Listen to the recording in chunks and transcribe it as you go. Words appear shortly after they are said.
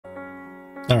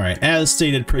Alright, as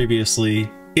stated previously,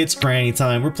 it's Granny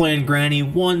time. We're playing Granny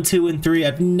 1, 2, and 3.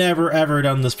 I've never ever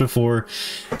done this before.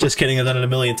 Just kidding, I've done it a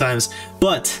million times.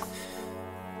 But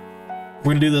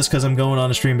we're gonna do this because I'm going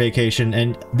on a stream vacation,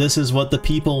 and this is what the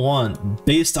people want,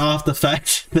 based off the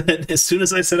fact that as soon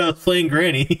as I said I was playing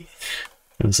Granny,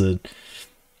 it was an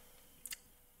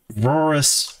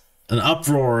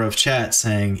uproar of chat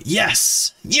saying,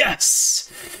 yes! Yes!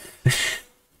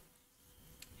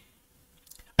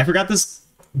 I forgot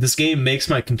this game makes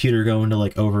my computer go into,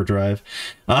 like, overdrive.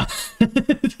 I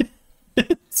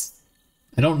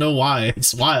don't know why.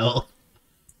 It's wild.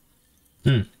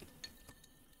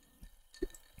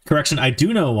 Correction, I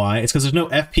do know why. It's because there's no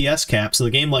FPS cap, so the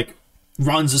game, like,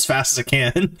 runs as fast as it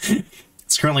can.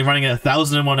 It's currently running at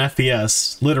 1001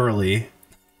 FPS, literally.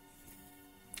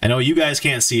 I know you guys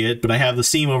can't see it, but I have the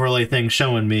Steam overlay thing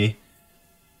showing me.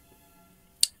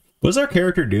 What is our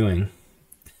character doing?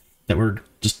 That we're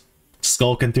just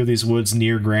skulking through these woods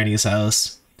near Granny's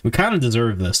house. We kind of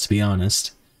deserve this, to be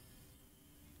honest.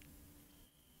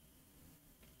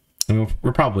 I mean,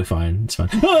 we're probably fine. It's fine.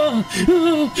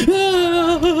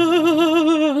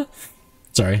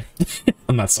 Sorry.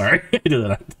 I'm not sorry. I did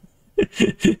that.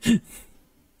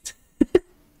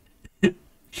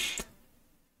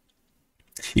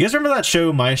 You guys remember that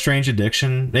show, My Strange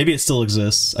Addiction? Maybe it still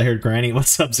exists. I heard Granny.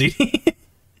 What's up, ZD?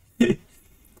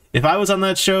 If I was on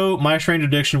that show, My Strange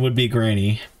Addiction would be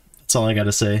Granny. That's all I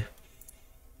gotta say.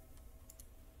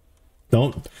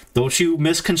 Don't you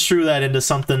misconstrue that into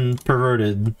something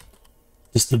perverted.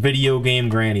 Just the video game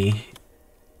Granny.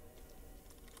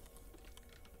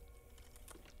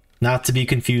 Not to be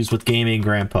confused with gaming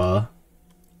grandpa.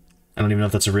 I don't even know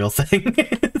if that's a real thing.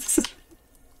 It's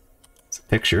a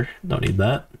picture. Don't need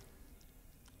that.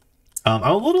 I'm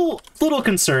a little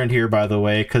concerned here, by the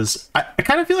way, because I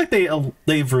kind of feel like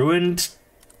they've ruined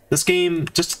this game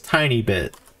just a tiny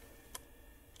bit.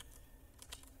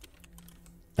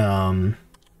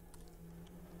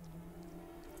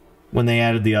 When they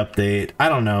added the update, I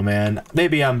don't know, man.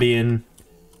 Maybe I'm being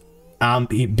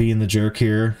the jerk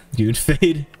here. Dude,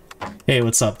 Fade. Hey,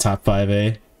 what's up, Top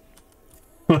 5A?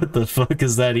 What the fuck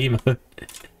is that emote?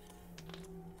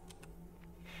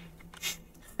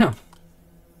 Huh.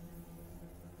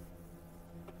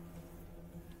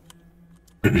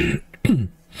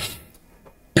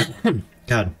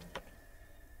 God.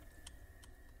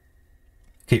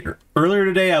 Okay, earlier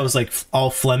today I was like all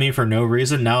phlegmy for no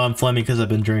reason. Now I'm phlegmy because I've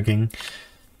been drinking,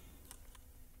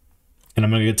 and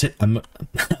I'm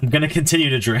gonna continue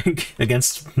to drink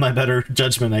against my better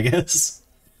judgment, I guess.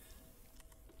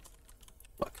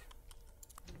 Fuck.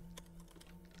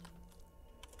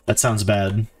 That sounds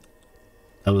bad.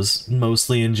 That was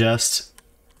mostly in jest.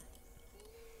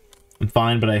 I'm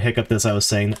fine, but I hiccuped this. I was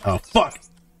saying, oh fuck,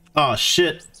 oh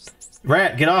shit,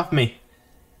 rat, get off me.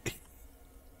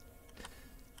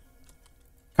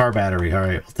 Car battery.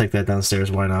 Alright, we'll take that downstairs.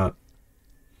 Why not?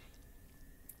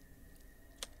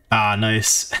 Ah,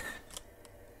 nice.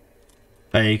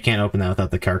 Hey, you can't open that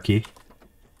without the car key.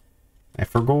 I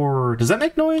forgot. Does that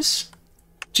make noise?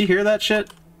 Did you hear that shit?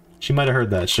 She might have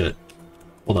heard that shit.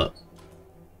 Hold up.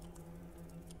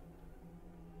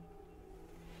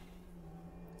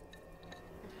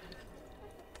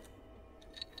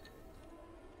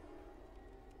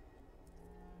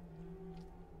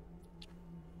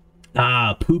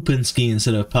 Ah, Poopinski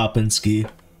instead of Popinski.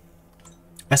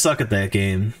 I suck at that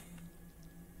game.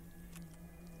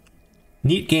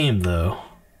 Neat game, though.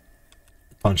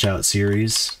 Punch-Out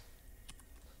series.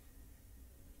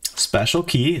 Special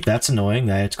key. That's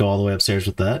annoying. I have to go all the way upstairs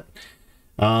with that.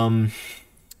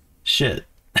 Shit.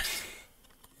 I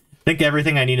think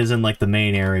everything I need is in, like, the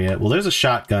main area. Well, there's a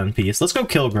shotgun piece. Let's go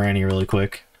kill Granny really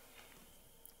quick.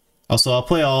 Also, I'll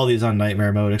play all these on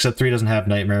Nightmare mode, except 3 doesn't have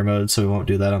Nightmare mode, so we won't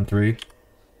do that on 3.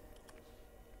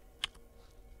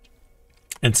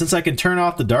 And since I can turn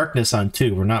off the darkness on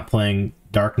 2, we're not playing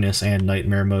darkness and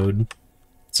Nightmare mode.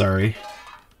 Sorry.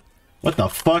 What the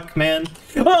fuck, man?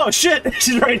 Oh shit!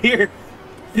 She's right here!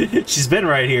 She's been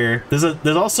right here. There's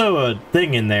also a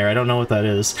thing in there, I don't know what that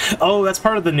is. Oh, that's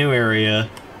part of the new area.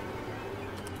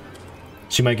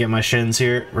 She might get my shins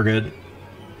here. We're good.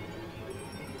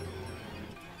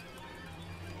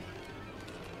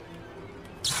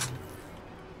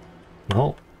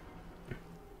 Oh.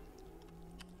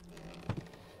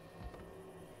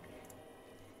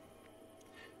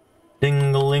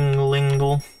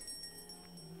 Dingle-lingle-lingle.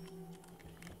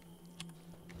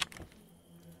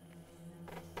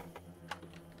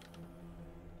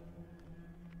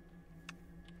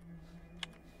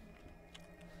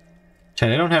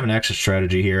 Chad, I don't have an exit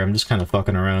strategy here. I'm just kind of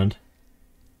fucking around.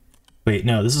 Wait,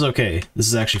 no, this is okay. This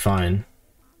is actually fine.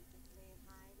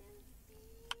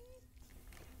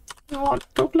 I want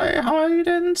to play hide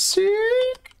and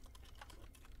seek.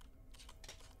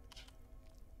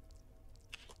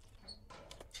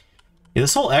 Yeah,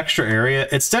 this whole extra area,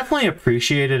 it's definitely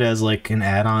appreciated as like an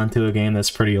add-on to a game that's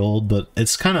pretty old, but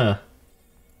it's kind of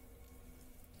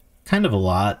a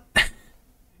lot. It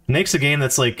makes a game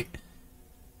that's like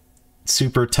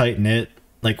super tight-knit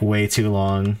like way too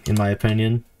long, in my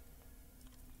opinion.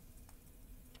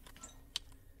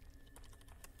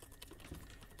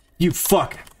 You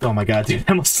fuck! Oh my god, dude,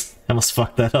 I almost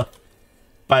fucked that up.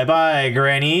 Bye-bye,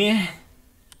 Granny.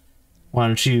 Why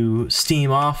don't you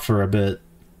steam off for a bit?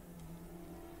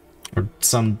 Or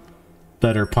some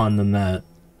better pun than that.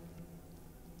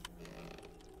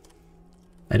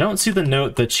 I don't see the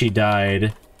note that she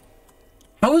died.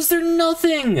 How is there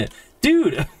nothing?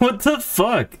 Dude, what the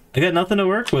fuck? I got nothing to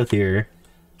work with here.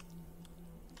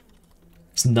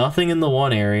 There's nothing in the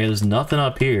one area, there's nothing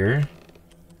up here.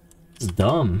 It's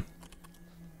dumb.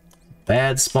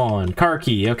 Bad spawn. Car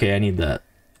key, okay, I need that.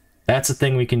 That's a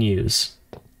thing we can use.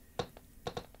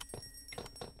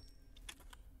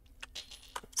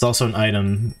 It's also an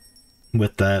item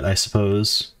with that, I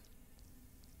suppose.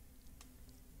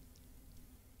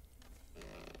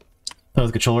 Play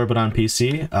with controller, but on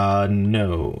PC?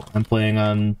 No. I'm playing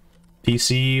on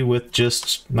PC with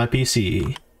just my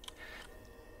PC.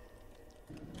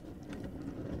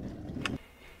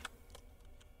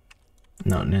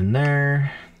 Nothing in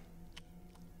there.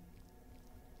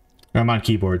 I'm on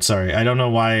keyboard, sorry. I don't know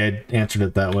why I answered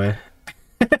it that way.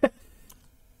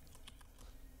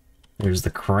 There's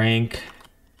the crank.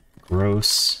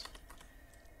 Gross.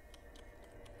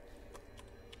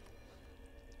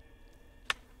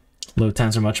 Load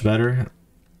times are much better.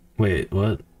 Wait,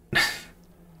 what?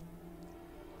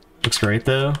 Looks great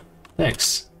though.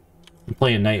 Thanks. I'm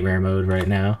playing nightmare mode right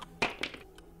now.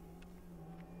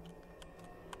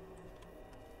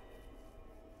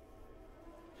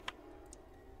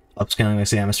 Upscaling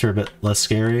makes the atmosphere a bit less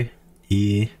scary.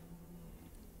 Yeah.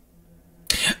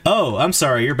 Oh, I'm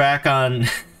sorry, you're back on...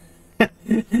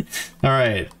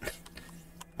 Alright.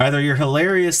 Either you're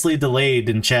hilariously delayed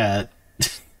in chat,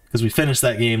 because we finished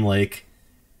that game, like,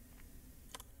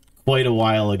 quite a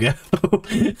while ago,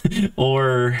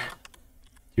 or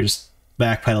you're just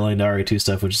backpedaling to RE2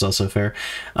 stuff, which is also fair.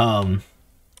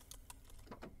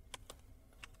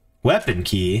 Weapon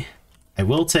key. I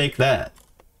will take that.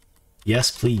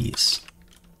 Yes, please.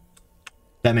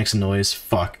 That makes a noise.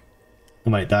 Fuck. I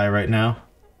might die right now.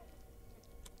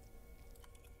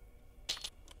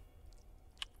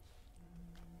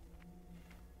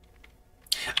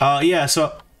 Yeah,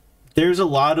 so there's a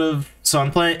lot of... So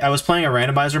I was playing a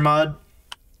randomizer mod,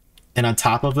 and on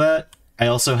top of that, I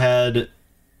also had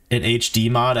an HD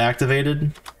mod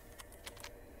activated.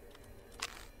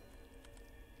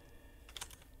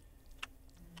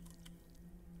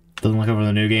 Doesn't look over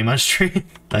the new game on stream.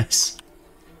 Nice.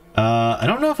 I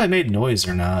don't know if I made noise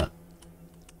or not.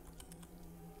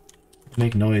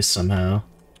 Make noise somehow.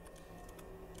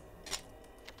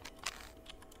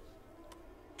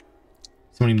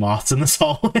 So many moths in this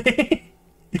hallway.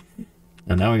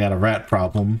 And now we got a rat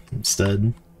problem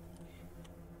instead.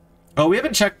 Oh, we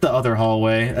haven't checked the other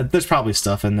hallway. There's probably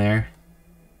stuff in there.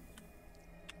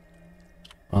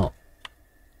 Well,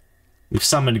 we've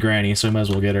summoned Granny, so we might as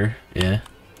well get her. Yeah.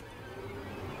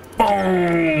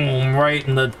 Boom! Right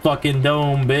in the fucking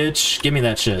dome, bitch. Give me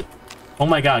that shit. Oh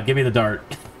my god, give me the dart.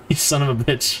 You son of a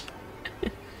bitch.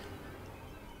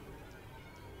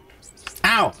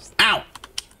 Ow! Ow!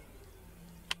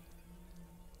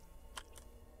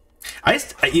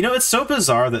 You know, it's so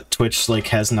bizarre that Twitch, like,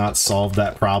 has not solved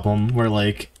that problem, where,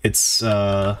 like, it's,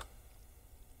 where,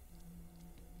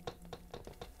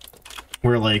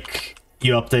 like,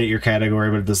 you update your category,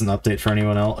 but it doesn't update for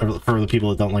anyone else, or for the people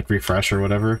that don't, like, refresh or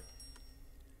whatever.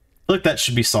 I feel like that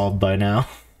should be solved by now.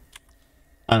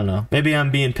 I don't know. Maybe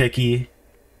I'm being picky.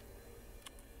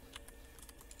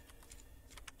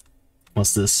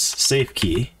 What's this? Safe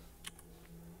key.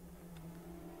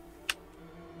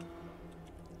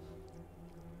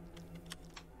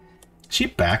 Is she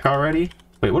back already?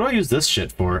 Wait, what do I use this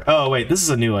shit for? Oh, wait, this is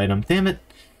a new item. Damn it.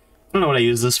 I don't know what I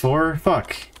use this for.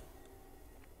 Fuck.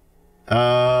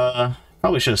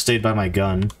 Probably should have stayed by my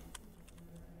gun.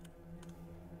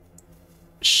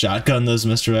 Shotgun those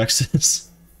Mr. X's.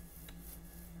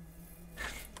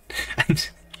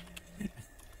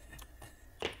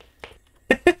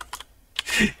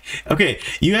 Okay,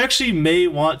 you actually may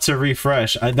want to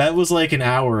refresh. That was like an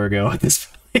hour ago at this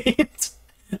point.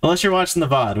 Unless you're watching the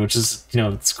VOD, which is, you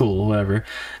know, it's cool, whatever.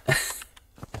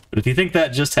 But if you think that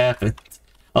just happened...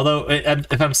 Although,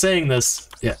 if I'm saying this,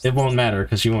 yeah, it won't matter,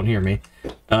 because you won't hear me.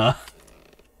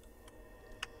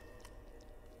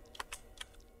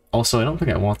 Also, I don't think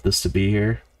I want this to be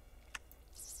here.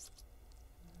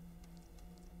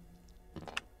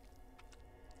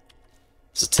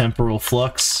 It's a temporal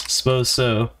flux, suppose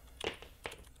so.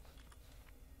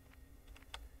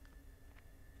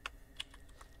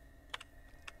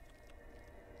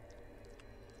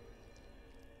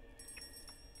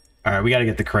 Alright, we gotta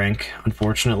get the crank,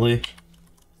 unfortunately.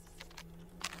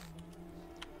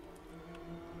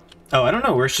 Oh, I don't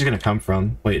know where she's gonna come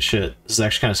from. Wait, shit. This is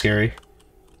actually kind of scary.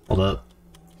 Hold up.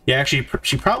 Yeah, actually,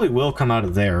 she probably will come out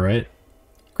of there, right?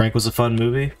 Crank was a fun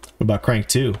movie. What about Crank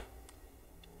 2?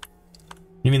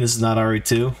 You mean this is not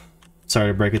RE2? Sorry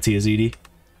to break it to you, ZD.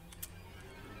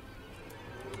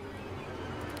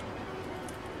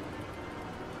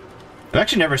 I've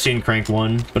actually never seen Crank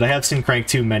 1, but I have seen Crank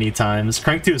 2 many times.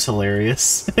 Crank 2 is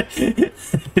hilarious.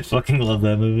 I fucking love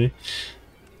that movie.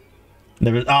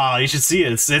 Never. Ah, you should see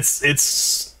it.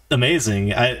 It's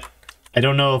amazing. I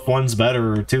don't know if 1's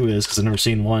better or 2 is because I've never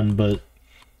seen 1, but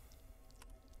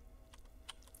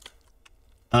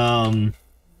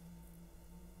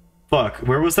fuck,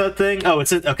 where was that thing? Oh,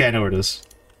 it's it. Okay, I know where it is.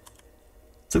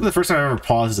 It's like the first time I ever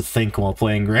paused to think while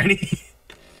playing Granny.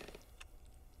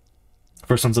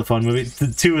 First one's a fun movie.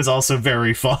 The 2 is also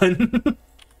very fun.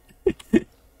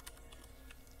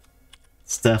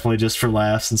 It's definitely just for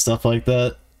laughs and stuff like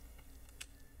that.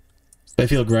 I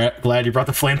feel glad you brought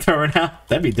the flamethrower now.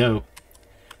 That'd be dope.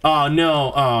 Oh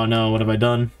no, oh no, what have I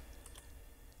done?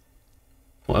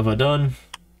 What have I done?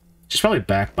 She's probably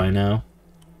back by now.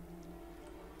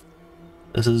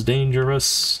 This is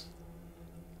dangerous.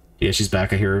 Yeah, she's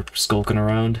back. I hear her skulking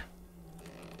around.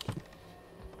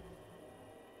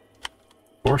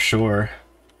 For sure.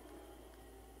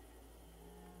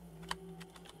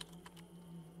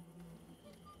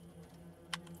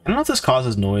 I don't know if this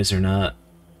causes noise or not.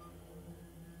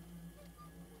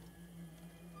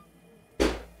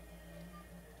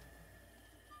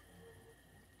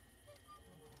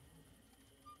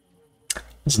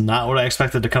 It's not what I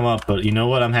expected to come up, but you know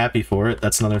what? I'm happy for it.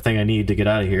 That's another thing I need to get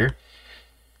out of here.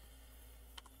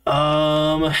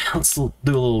 Let's do a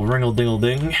little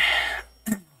ringle-dingle-ding.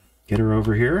 Get her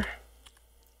over here.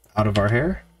 Out of our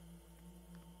hair.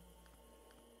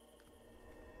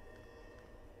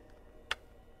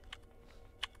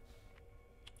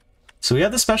 So we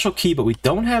have the special key, but we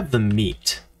don't have the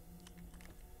meat.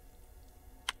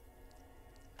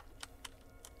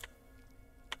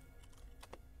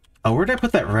 Oh, where did I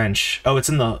put that wrench? Oh, it's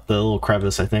in the little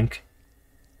crevice, I think.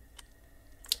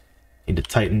 Need to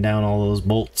tighten down all those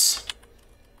bolts.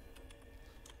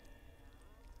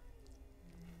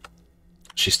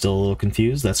 She's still a little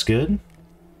confused. That's good.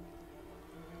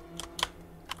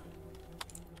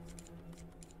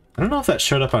 I don't know if that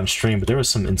showed up on stream, but there was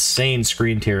some insane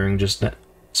screen tearing just now.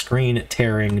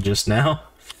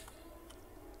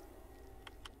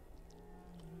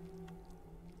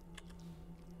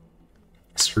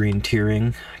 Screen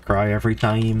tearing. I cry every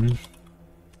time.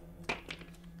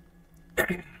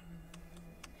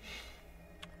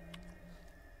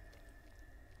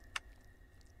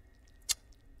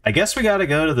 I guess we gotta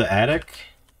go to the attic,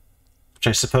 which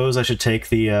I suppose I should take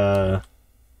the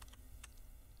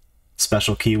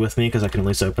special key with me because I can at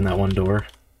least open that one door.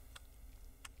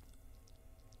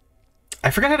 I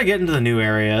forgot how to get into the new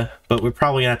area, but we're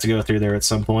probably gonna have to go through there at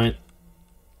some point.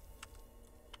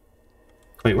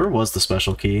 Wait, where was the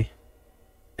special key?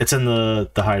 It's in the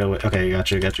hideaway. Okay,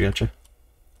 gotcha.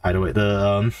 Hideaway,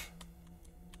 the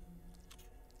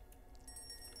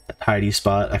hidey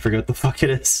spot. I forget what the fuck it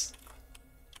is.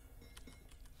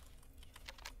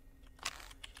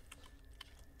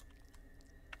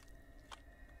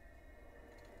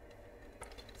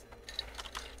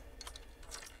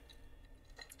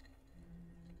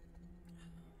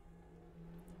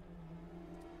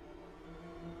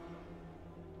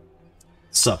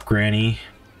 Sup, Granny?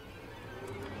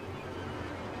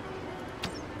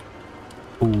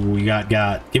 Ooh, you got.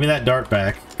 Give me that dart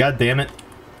back. God damn it.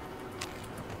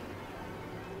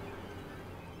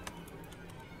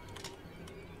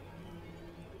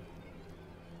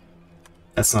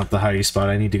 That's not the hidey spot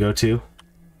I need to go to.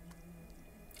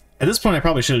 At this point, I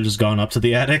probably should have just gone up to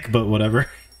the attic, but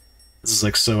whatever. This is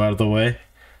like so out of the way.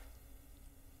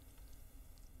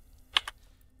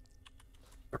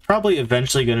 We're probably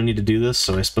eventually going to need to do this,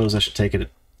 so I suppose I should take it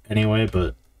anyway,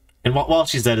 but... And while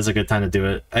she's dead is a good time to do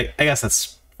it. I guess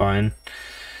that's fine.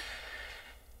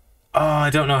 Oh, I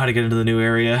don't know how to get into the new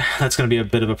area. That's going to be a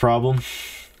bit of a problem.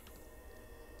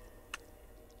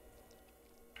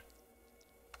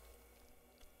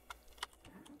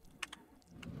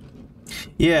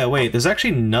 Yeah, wait, there's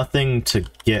actually nothing to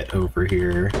get over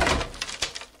here.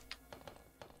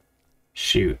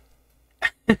 Shoot.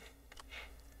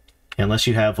 Unless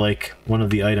you have, like, one of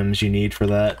the items you need for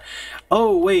that.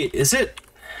 Oh, wait, is it...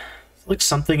 like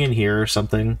something in here or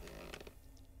something?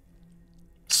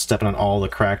 Stepping on all the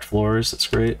cracked floors, that's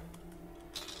great.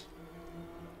 I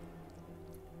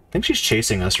think she's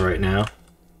chasing us right now.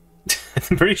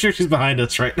 I'm pretty sure she's behind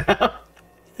us right now.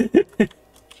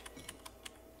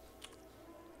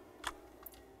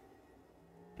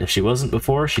 If she wasn't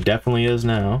before, she definitely is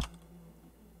now.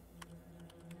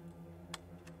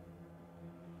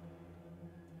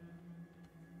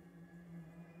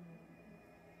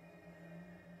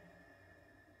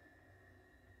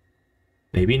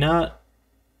 Maybe not?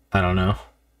 I don't know.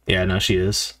 Yeah, no, she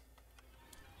is.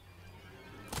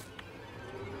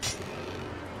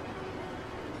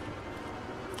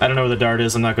 I don't know where the dart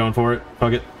is, I'm not going for it.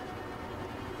 Fuck it.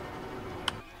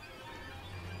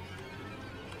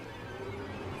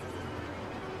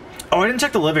 Oh, I didn't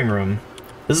check the living room.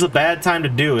 This is a bad time to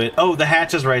do it. Oh, the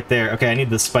hatch is right there. Okay, I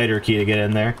need the spider key to get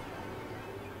in there.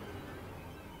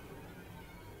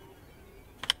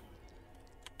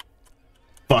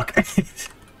 Fuck.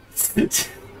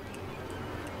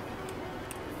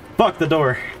 Fuck the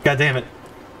door. God damn it.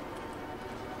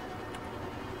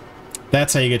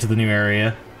 That's how you get to the new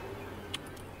area.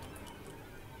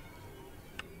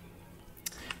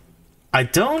 I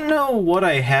don't know what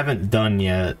I haven't done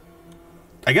yet.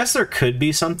 I guess there could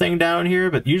be something down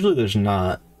here, but usually there's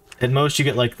not. At most you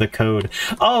get, like, the code.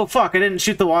 Oh, fuck, I didn't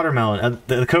shoot the watermelon.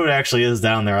 The code actually is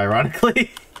down there, ironically.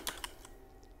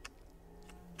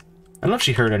 I don't know if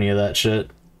she heard any of that shit.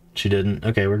 She didn't.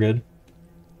 Okay, we're good.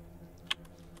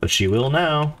 But she will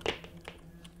now.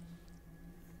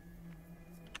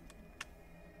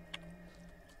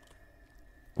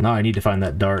 Now I need to find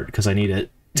that dart, because I need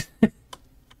it.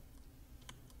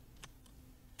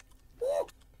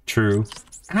 True.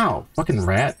 Ow, fucking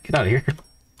rat. Get out of here.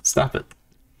 Stop it.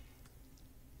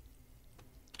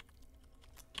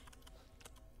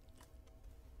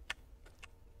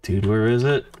 Dude, where is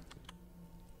it?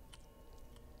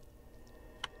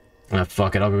 Ah,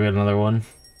 fuck it. I'll go get another one.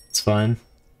 It's fine.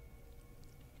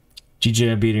 GG,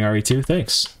 I'm beating RE2.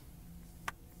 Thanks.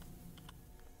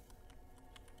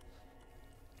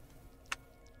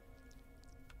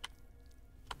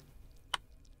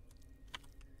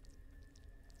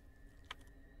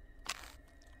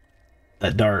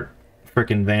 That dart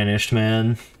frickin' vanished,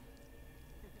 man.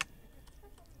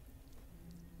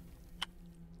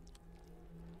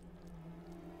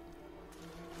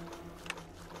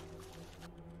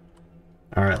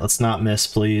 Alright, let's not miss,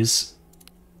 please.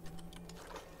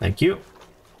 Thank you.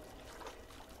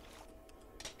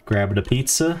 Grabbed a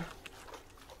pizza.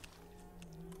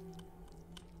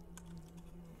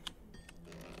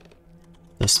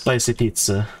 The spicy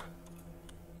pizza.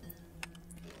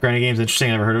 Granny game's interesting,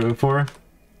 I never heard of it before.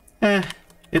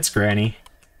 It's Granny.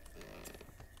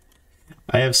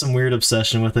 I have some weird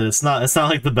obsession with it. It's not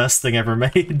like the best thing ever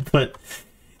made, but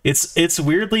it's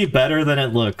weirdly better than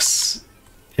it looks.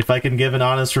 If I can give an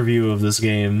honest review of this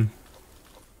game.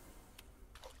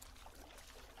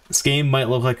 This game might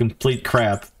look like complete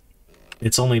crap.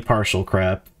 It's only partial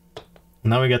crap.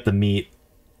 Now we got the meat.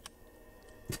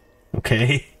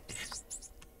 Okay.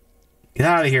 Get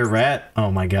out of here, rat. Oh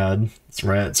my god. This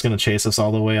rat's gonna chase us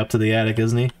all the way up to the attic,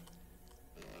 isn't he?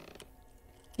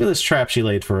 Look at this trap she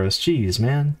laid for us. Jeez,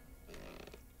 man.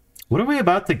 What are we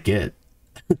about to get?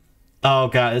 Oh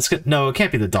god, it's good. No, it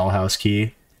can't be the dollhouse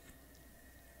key.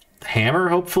 The hammer,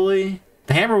 hopefully?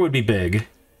 The hammer would be big.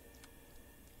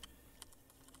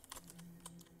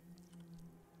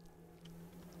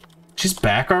 She's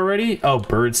back already? Oh,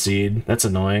 birdseed. That's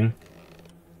annoying.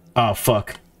 Oh,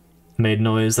 fuck. Made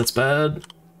noise, that's bad.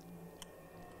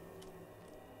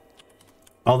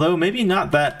 Although, maybe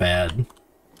not that bad.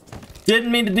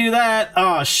 Didn't mean to do that!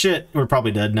 Oh, shit. We're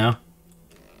probably dead now.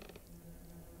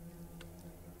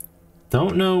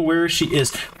 Don't know where she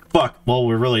is. Fuck. Well,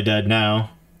 we're really dead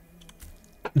now.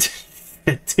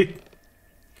 Dude.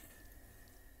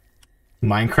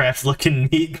 Minecraft looking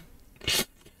meat.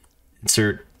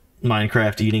 Insert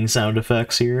Minecraft eating sound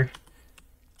effects here.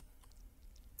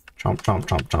 Chomp, chomp,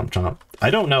 chomp, chomp, chomp. I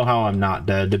don't know how I'm not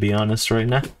dead, to be honest, right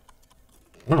now.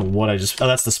 I don't know what I just... Oh,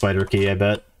 that's the spider key, I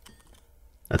bet.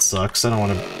 That sucks. I don't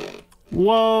want to...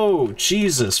 Whoa!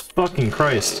 Jesus fucking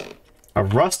Christ. A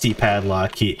rusty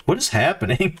padlock key. What is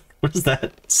happening? What is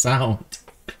that sound?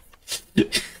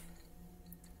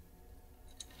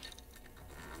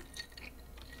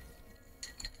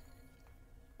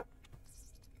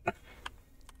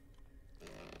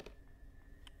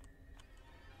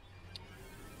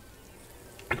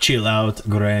 Chill out,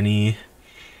 Granny.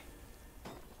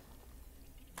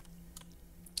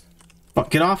 Fuck,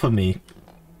 get off of me.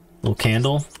 Little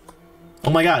candle. Oh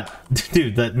my god.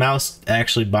 Dude, that mouse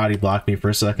actually body blocked me for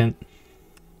a second.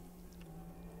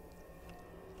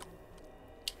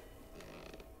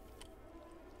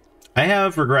 I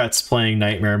have regrets playing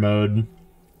Nightmare mode.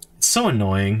 It's so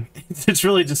annoying. It's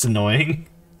really just annoying.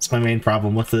 It's my main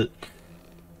problem with it.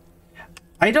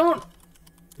 I don't...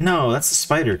 No, that's a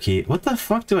spider key. What the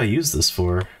fuck do I use this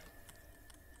for?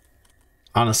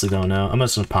 Honestly don't know. I'm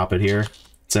just gonna pop it here.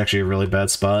 It's actually a really bad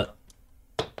spot.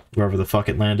 Wherever the fuck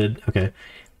it landed. Okay.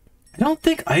 I don't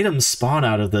think items spawn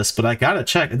out of this, but I gotta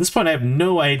check. At this point, I have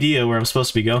no idea where I'm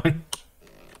supposed to be going.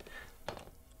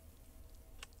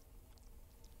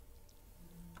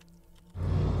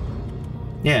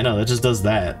 Yeah, no, that just does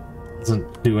that.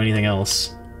 Doesn't do anything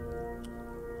else.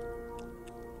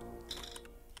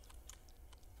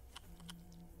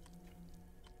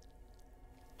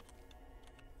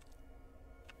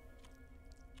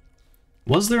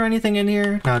 Was there anything in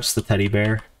here? No, just the teddy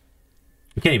bear.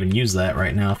 We can't even use that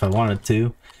right now if I wanted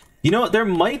to. You know what? There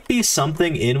might be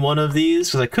something in one of these,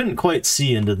 because I couldn't quite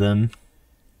see into them.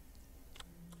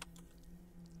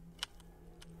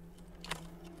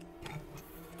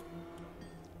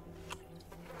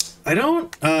 I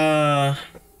don't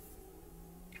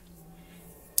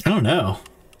know.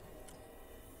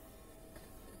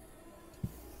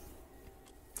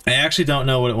 I actually don't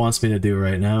know what it wants me to do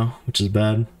right now, which is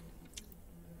bad.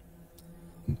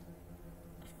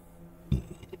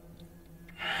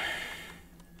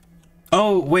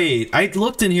 Oh, wait. I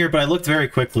looked in here, but I looked very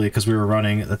quickly because we were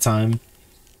running at the time.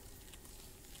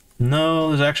 No,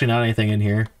 there's actually not anything in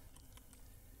here.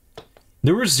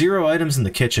 There were 0 items in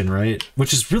the kitchen, right?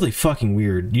 Which is really fucking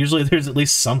weird. Usually there's at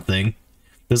least something.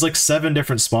 There's like 7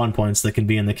 different spawn points that can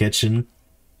be in the kitchen.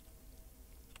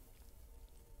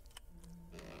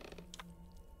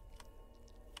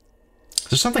 Is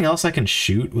there something else I can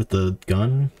shoot with the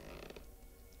gun?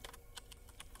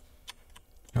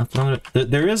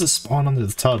 There is a spawn under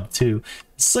the tub, too.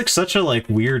 It's like such a like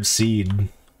weird seed.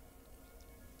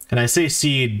 And I say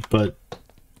seed, but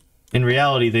in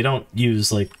reality they don't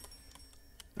use like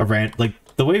a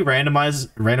the way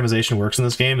randomization works in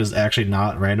this game is actually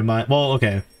not randomized. Well,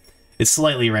 okay. It's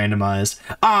slightly randomized.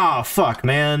 Ah, fuck,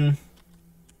 man.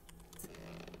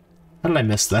 How did I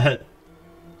miss that?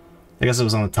 I guess it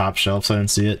was on the top shelf, so I didn't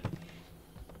see it.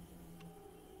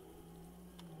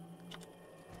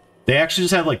 They actually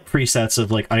just have like presets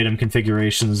of like item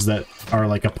configurations that are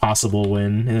like a possible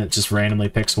win, and it just randomly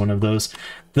picks one of those.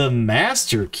 The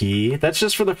master key, that's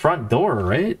just for the front door,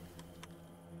 right?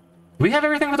 Do we have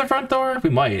everything for the front door? We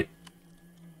might.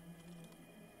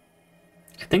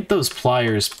 I think those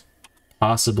pliers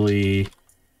possibly...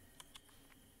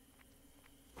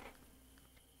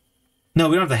 No,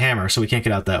 we don't have the hammer, so we can't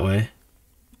get out that way.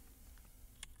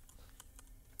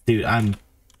 Dude, I'm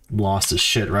lost as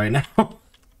shit right now. I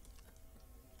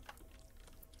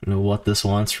don't know what this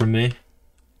wants from me.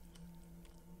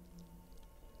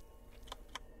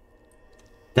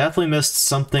 Definitely missed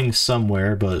something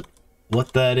somewhere, but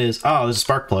what that is... Oh, there's a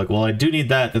spark plug. Well, I do need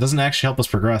that. That doesn't actually help us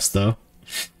progress, though.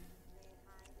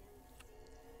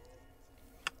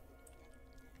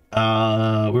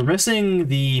 We're missing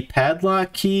the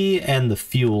padlock key and the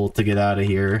fuel to get out of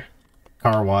here,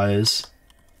 car-wise.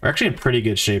 We're actually in pretty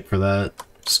good shape for that,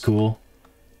 which is cool.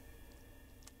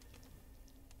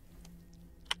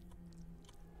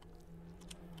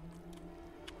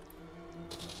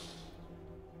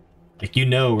 Like, you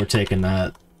know we're taking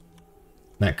that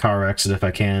car exit if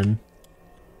I can.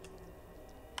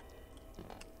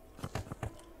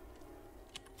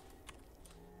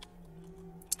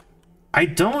 I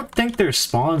don't think there's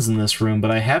spawns in this room,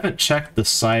 but I haven't checked the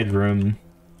side room.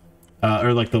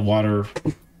 Or like the water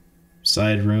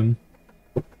side room.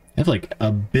 I have like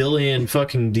a billion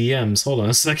fucking DMs. Hold on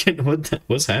a second.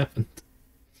 What's happened?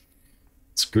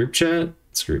 It's group chat?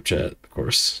 It's group chat, of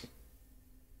course.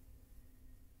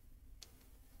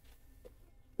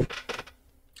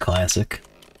 Classic.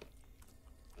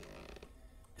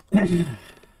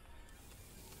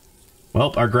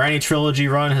 Well, our Granny Trilogy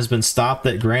run has been stopped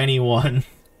at Granny 1.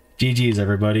 GG's,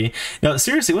 everybody. No,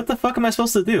 seriously, what the fuck am I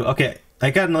supposed to do? Okay,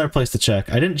 I got another place to check.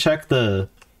 I didn't check the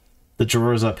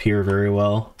drawers up here very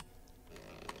well.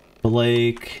 But,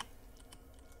 like...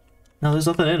 No, there's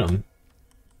nothing in them.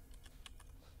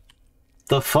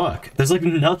 The fuck? There's, like,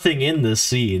 nothing in this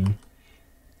seed.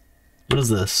 What is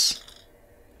this?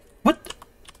 What?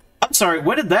 I'm sorry,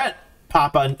 when did that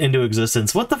pop into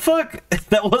existence? What the fuck?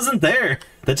 That wasn't there.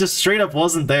 That just straight up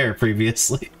wasn't there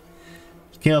previously.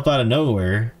 Came up out of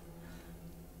nowhere.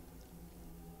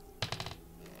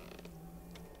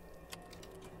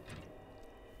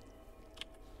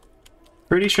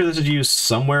 Pretty sure this is used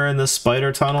somewhere in this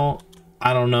spider tunnel.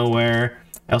 I don't know where.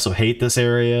 I also hate this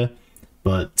area,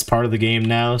 but it's part of the game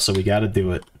now, so we gotta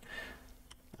do it.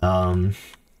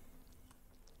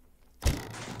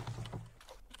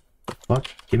 Fuck,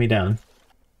 get me down.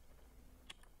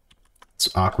 It's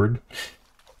awkward.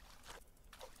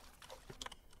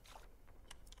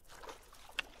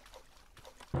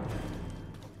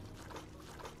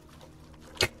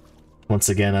 Once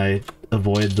again, I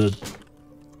avoid the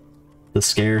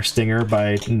scare stinger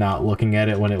by not looking at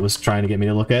it when it was trying to get me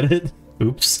to look at it.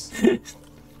 Oops.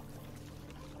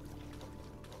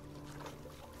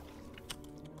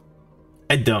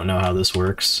 I don't know how this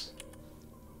works.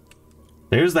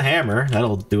 There's the hammer.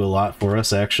 That'll do a lot for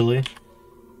us, actually.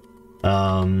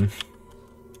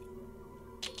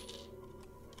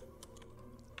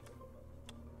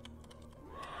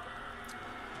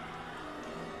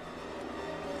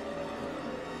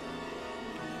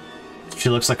 She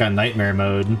looks like on nightmare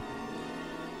mode.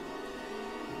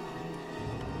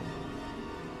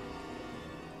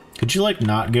 Could you, like,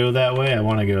 not go that way? I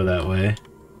want to go that way.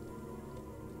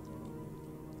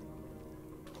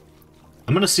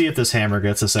 I'm gonna see if this hammer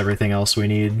gets us everything else we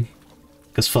need.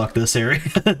 Because fuck this area.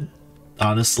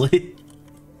 Honestly.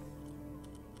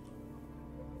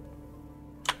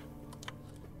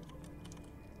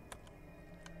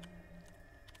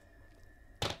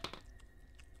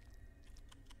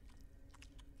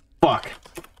 Fuck.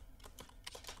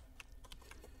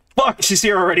 Fuck, she's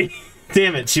here already.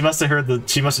 Damn it, she must have heard the...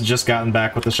 She must have just gotten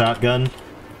back with the shotgun.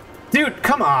 Dude,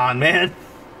 come on, man.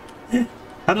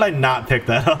 How did I not pick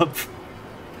that up?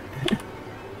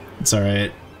 It's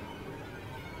alright.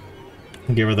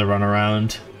 Give her the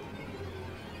runaround.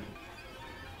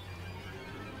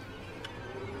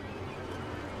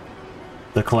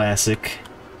 The classic.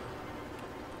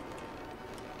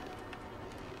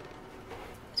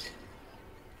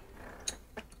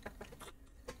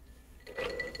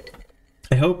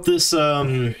 I hope this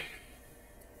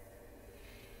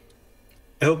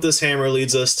hammer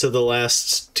leads us to the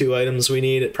last 2 items we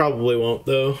need. It probably won't,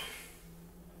 though.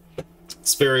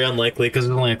 It's very unlikely, because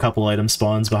there's only a couple item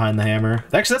spawns behind the hammer.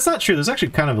 Actually, that's not true. There's actually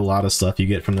kind of a lot of stuff you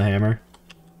get from the hammer.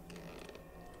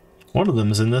 One of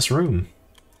them is in this room.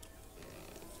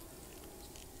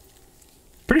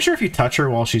 Pretty sure if you touch her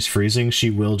while she's freezing, she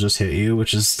will just hit you,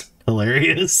 which is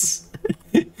hilarious.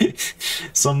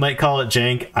 Some might call it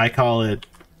jank. I call it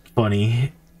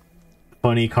funny.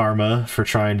 Funny karma for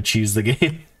trying to cheese the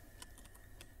game.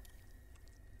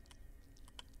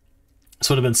 This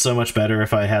would have been so much better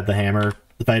if I had the hammer,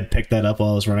 if I had picked that up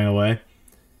while I was running away.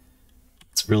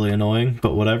 It's really annoying,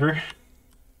 but whatever.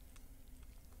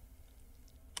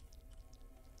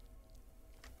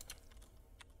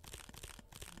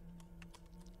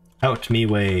 Out me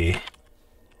way.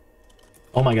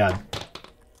 Oh my god.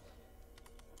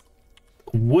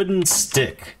 Wooden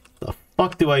stick. The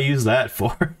fuck do I use that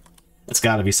for? It's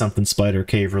gotta be something spider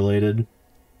cave related.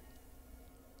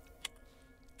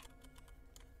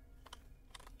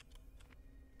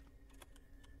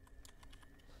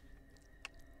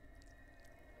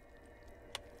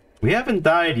 We haven't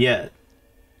died yet.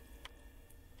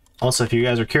 Also, if you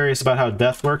guys are curious about how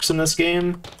death works in this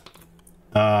game,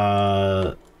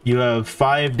 you have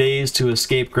 5 days to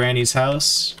escape Granny's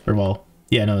house. Or, well,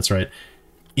 yeah, no, that's right.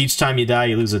 Each time you die,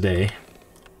 you lose a day.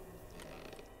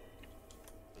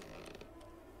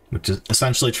 Which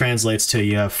essentially translates to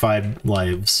you have 5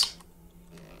 lives.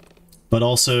 But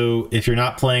also, if you're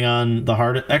not playing on the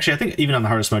hardest... Actually, I think even on the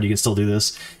hardest mode, you can still do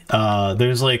this.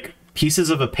 There's, like, pieces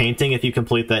of a painting. If you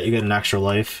complete that, you get an extra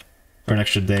life. Or an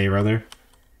extra day, rather.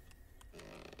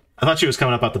 I thought she was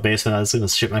coming up out the basement. I was gonna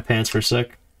shit my pants for a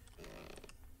sec.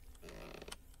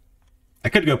 I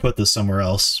could go put this somewhere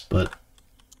else, but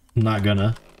I'm not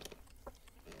gonna.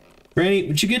 Granny,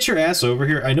 would you get your ass over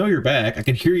here? I know you're back. I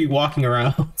can hear you walking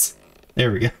around.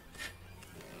 There we go.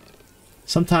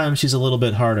 Sometimes she's a little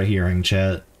bit hard of hearing,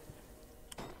 chat.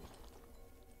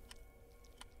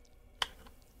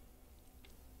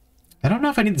 I don't know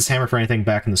if I need this hammer for anything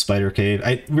back in the spider cave.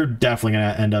 We're definitely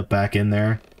gonna end up back in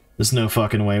there. There's no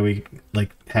fucking way we,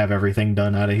 like, have everything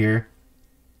done out of here.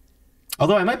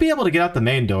 Although I might be able to get out the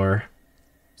main door.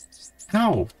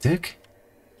 Ow, dick.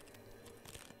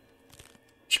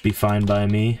 Should be fine by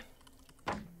me.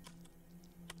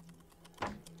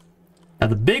 Now,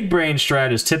 the big brain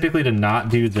strat is typically to not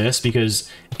do this,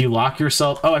 because if you lock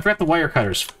yourself... Oh, I forgot the wire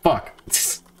cutters. Fuck.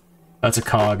 That's a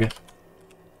cog.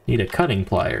 Need a cutting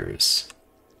pliers.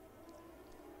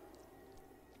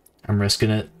 I'm risking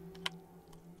it.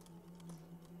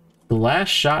 The last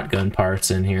shotgun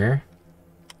part's in here.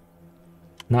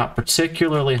 Not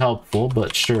particularly helpful,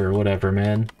 but sure, whatever,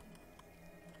 man.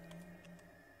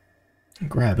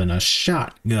 Grabbing a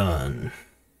shotgun.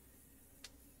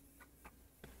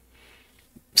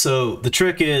 So the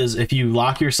trick is if you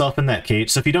lock yourself in that cage,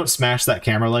 so if you don't smash that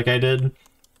camera like I did,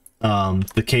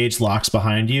 the cage locks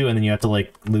behind you and then you have to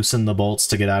like loosen the bolts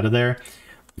to get out of there.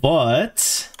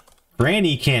 But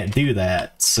Granny can't do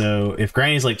that. So if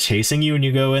Granny's like chasing you and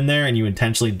you go in there and you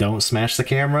intentionally don't smash the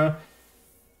camera,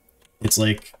 it's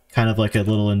like kind of like a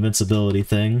little invincibility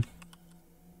thing.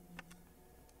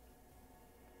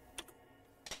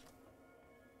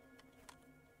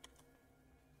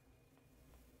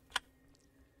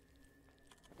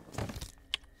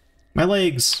 My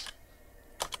legs!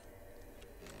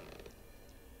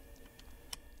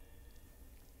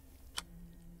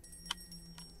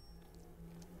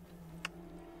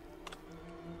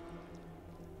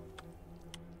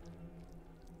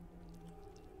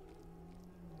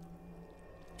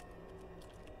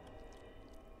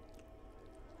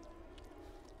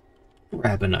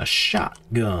 Grabbing a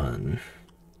shotgun.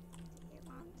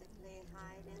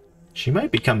 She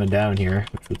might be coming down here,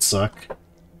 which would suck.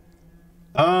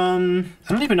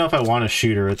 I don't even know if I want to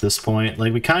shoot her at this point.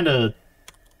 Like, we kind of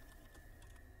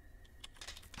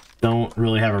don't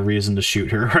really have a reason to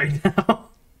shoot her right now.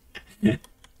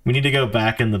 We need to go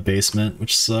back in the basement,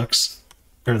 which sucks.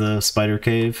 Or the spider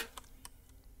cave.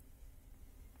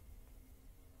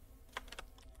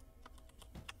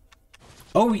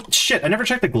 Oh, shit, I never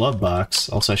checked the glove box.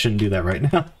 Also, I shouldn't do that right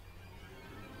now.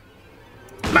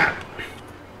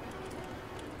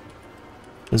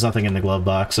 There's nothing in the glove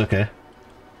box, okay.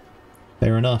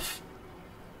 Fair enough.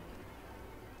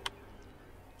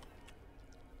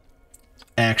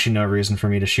 Actually, no reason for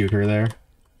me to shoot her there.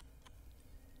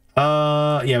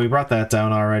 Yeah, we brought that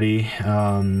down already.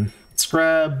 Let's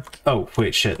grab... Oh,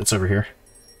 wait, shit, it's over here.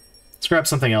 Let's grab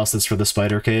something else that's for the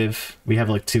spider cave. We have,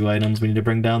 like, 2 items we need to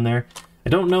bring down there. I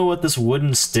don't know what this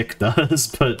wooden stick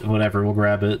does, but whatever, we'll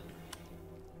grab it.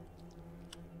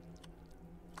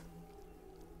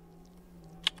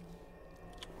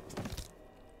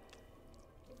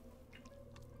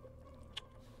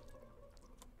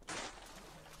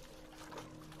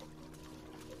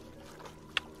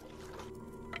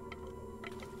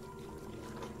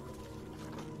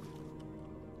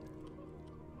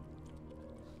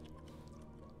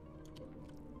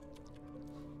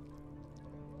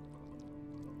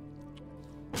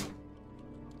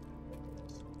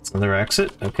 Another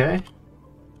exit, okay.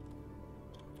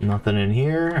 Nothing in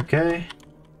here, okay.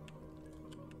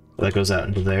 That goes out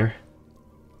into there.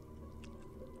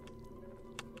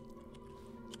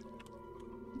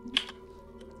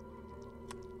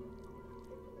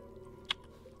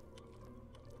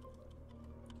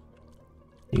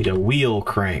 Need a wheel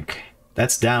crank.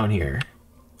 That's down here.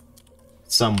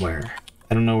 Somewhere.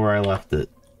 I don't know where I left it.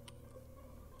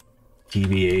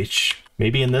 TBH.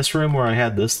 Maybe in this room where I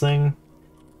had this thing?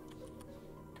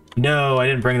 No, I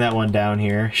didn't bring that one down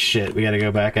here. Shit, we gotta go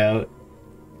back out.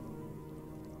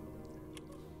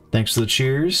 Thanks for the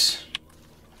cheers.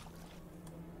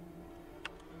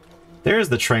 There's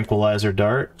the tranquilizer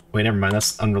dart. Wait, never mind,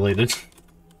 that's unrelated.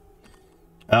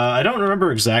 I don't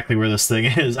remember exactly where this thing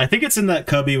is. I think it's in that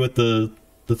cubby with the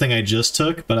thing I just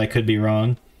took, but I could be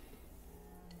wrong.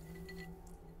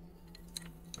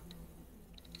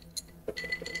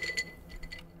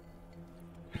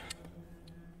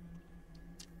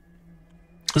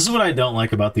 This is what I don't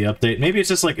like about the update. Maybe it's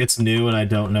just like it's new and I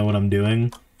don't know what I'm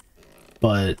doing,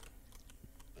 but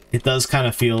it does kind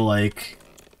of feel like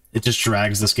it just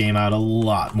drags this game out a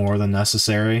lot more than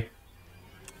necessary.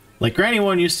 Like, Granny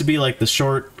 1 used to be like the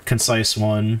short, concise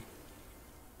one.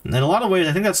 And in a lot of ways,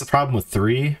 I think that's the problem with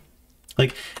 3.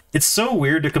 Like, it's so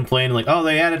weird to complain, like, oh,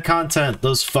 they added content,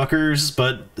 those fuckers,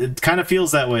 but it kind of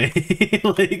feels that way.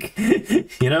 Like,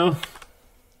 you know?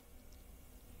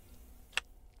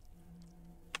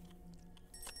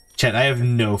 Chat, I have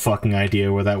no fucking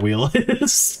idea where that wheel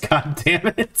is. God damn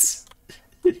it.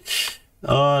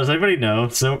 Does anybody know?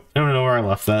 So, I don't know where I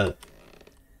left that.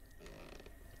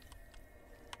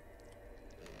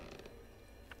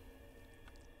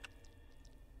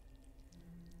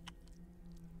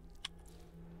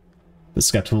 The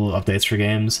skeptical updates for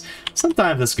games.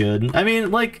 Sometimes it's good. I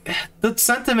mean, like, the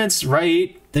sentiment's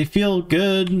right. They feel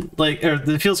good. Like, or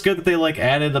it feels good that they, like,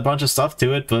 added a bunch of stuff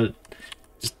to it, but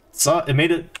it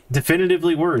made it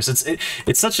definitively worse.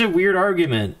 It's such a weird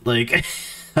argument. Like,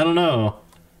 I don't know.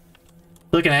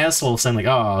 Like an asshole saying like,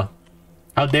 "Oh,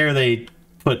 how dare they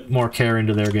put more care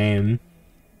into their game?"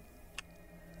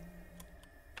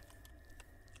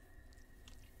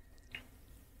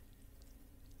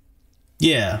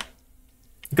 Yeah.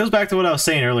 It goes back to what I was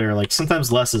saying earlier, like,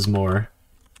 sometimes less is more.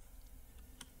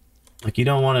 Like, you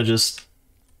don't want to just...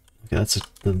 Okay, that's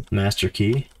the master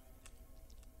key.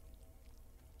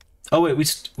 Oh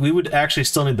wait, we would actually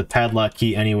still need the padlock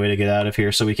key anyway to get out of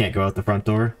here, so we can't go out the front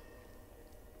door.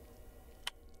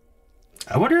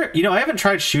 I wonder, you know, I haven't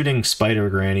tried shooting Spider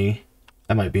Granny.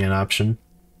 That might be an option.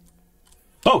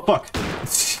 Oh, fuck!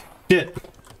 Shit.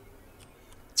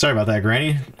 Sorry about that,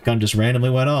 Granny. Gun just randomly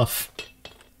went off.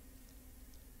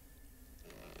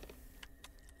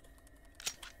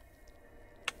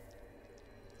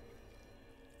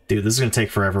 Dude, this is gonna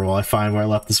take forever while I find where I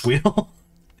left this wheel.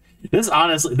 This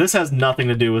honestly, this has nothing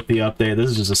to do with the update. This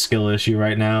is just a skill issue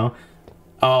right now.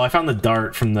 Oh, I found the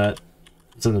dart from that.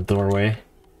 It's in the doorway.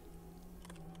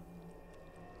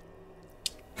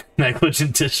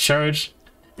 Negligent discharge.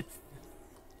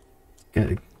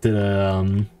 Did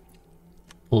a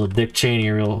little Dick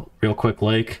Cheney real quick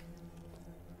like.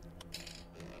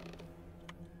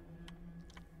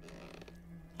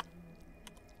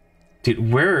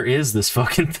 Dude, where is this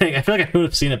fucking thing? I feel like I would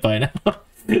have seen it by now. Oh,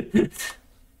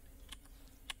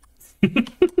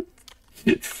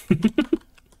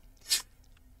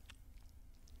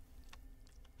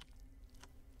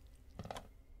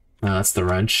 that's the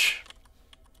wrench.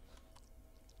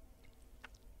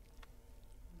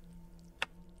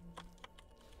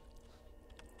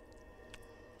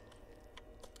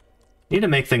 Need to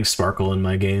make things sparkle in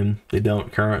my game. They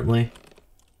don't currently.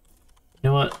 You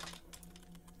know what?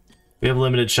 We have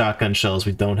limited shotgun shells.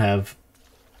 We don't have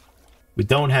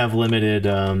limited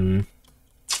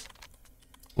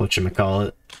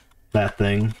whatchamacallit? That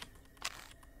thing.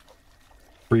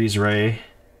 Freeze ray.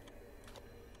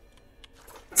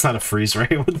 It's not a freeze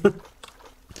ray with the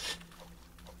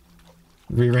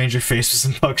rearrange your face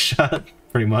with some buckshot,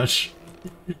 pretty much.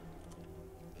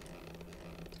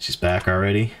 She's back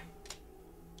already.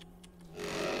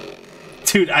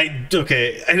 Dude,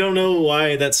 okay, I don't know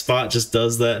why that spot just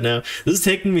does that now. This is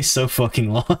taking me so fucking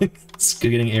long. It's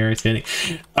getting irritating.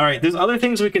 Alright, there's other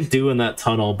things we can do in that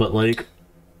tunnel, but like...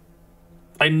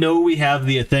 I know we have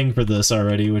the thing for this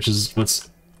already, which is what's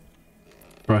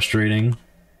frustrating.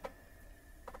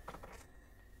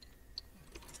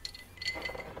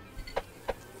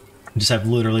 I just have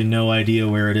literally no idea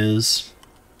where it is.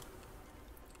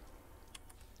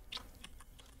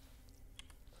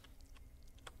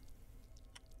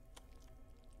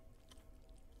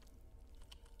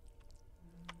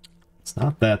 It's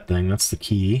not that thing, that's the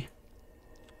key.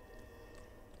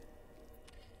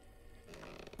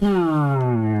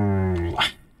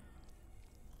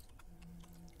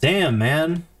 Damn,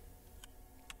 man.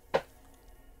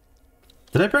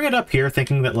 Did I bring it up here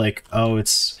thinking that, like, oh,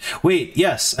 it's... Wait,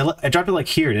 yes, I dropped it, like,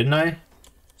 here, didn't I?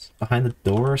 Behind the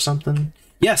door or something?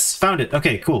 Yes, found it.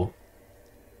 Okay, cool.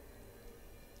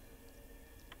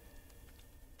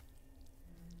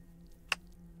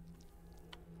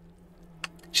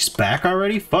 She's back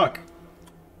already? Fuck.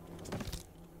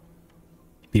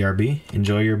 BRB.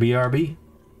 Enjoy your BRB.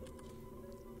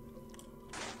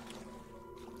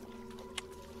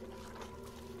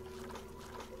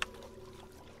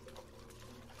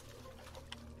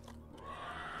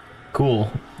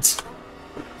 Cool.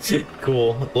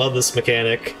 Cool. Love this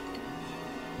mechanic.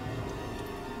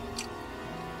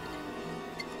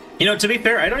 You know, to be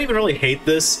fair, I don't even really hate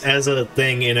this as a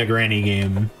thing in a granny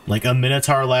game. Like a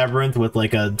Minotaur labyrinth with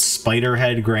like a spider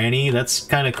head granny, that's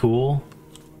kind of cool.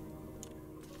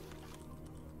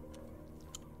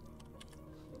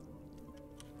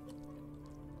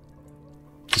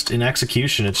 Just in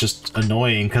execution, it's just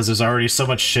annoying because there's already so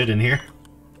much shit in here.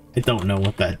 I don't know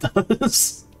what that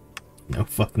does. No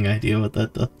fucking idea what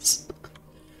that does.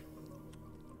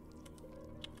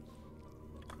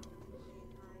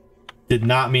 Did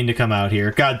not mean to come out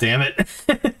here. God damn it.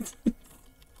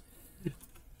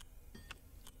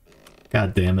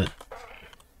 God damn it.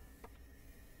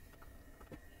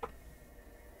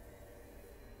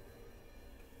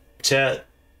 Chat.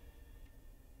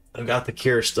 I've got the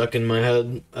cure stuck in my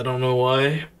head. I don't know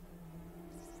why.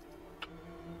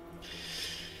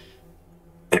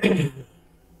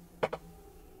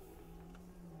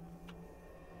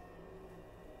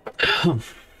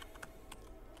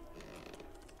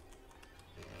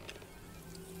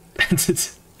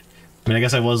 I mean, I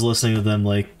guess I was listening to them,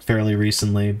 like, fairly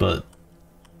recently, but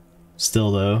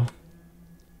still, though.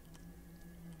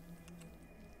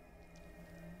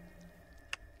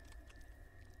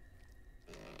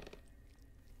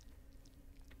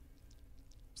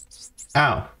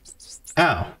 Ow.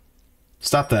 Ow.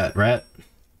 Stop that, rat.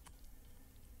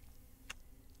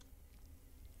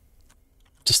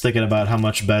 Just thinking about how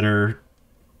much better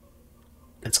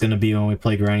it's gonna be when we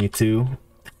play Granny 2.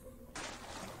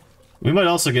 We might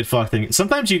also get fucked in...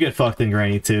 Sometimes you get fucked in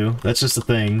Granny 2. That's just a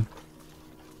thing.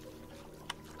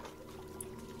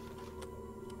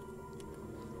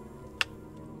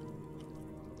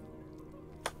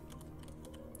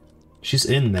 She's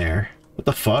in there. What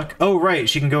the fuck? Oh, right,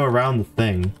 she can go around the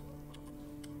thing.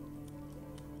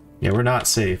 Yeah, we're not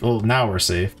safe. Well, now we're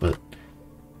safe, but...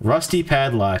 Rusty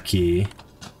padlock key.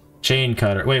 Chain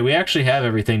cutter. Wait, we actually have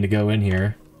everything to go in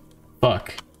here.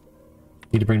 Fuck.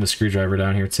 Need to bring the screwdriver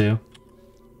down here, too.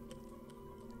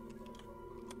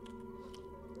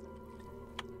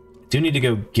 Do need to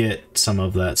go get some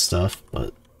of that stuff,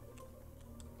 but...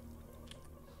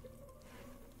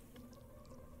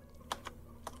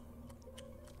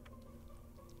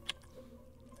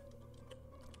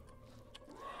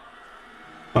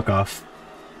 Fuck off.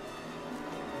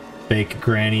 Fake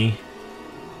granny.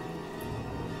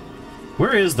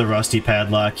 Where is the rusty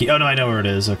padlock key? Oh no, I know where it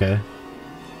is, okay.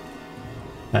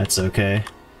 That's okay.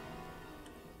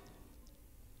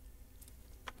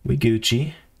 We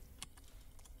Gucci.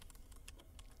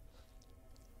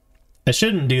 I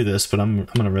shouldn't do this, but I'm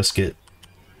gonna risk it.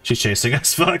 She's chasing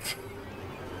us, fuck.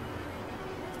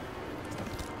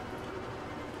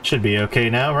 Should be okay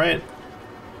now, right?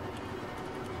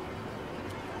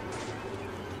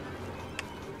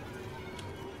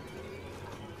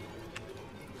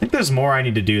 I think there's more I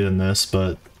need to do than this,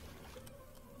 but...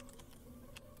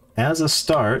 as a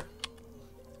start...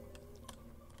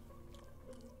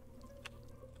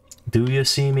 Do you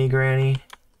see me, Granny?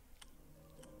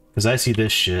 Because I see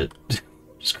this shit.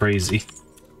 It's crazy.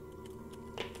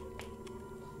 I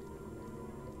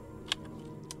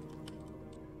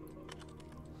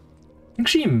think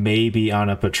she may be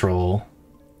on a patrol.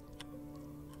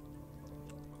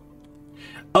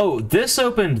 Oh, this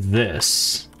opened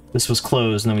this. This was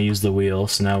closed, and then we used the wheel,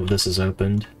 so now this is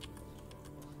opened.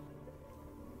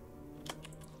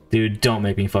 Dude, don't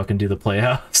make me fucking do the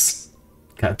playhouse.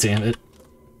 God damn it.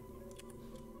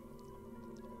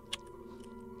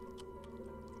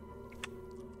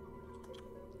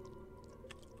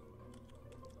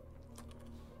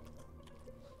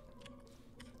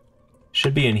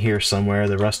 Should be in here somewhere,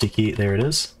 the rusty key. There it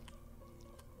is.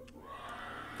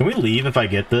 Can we leave if I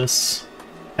get this?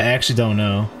 I actually don't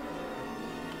know.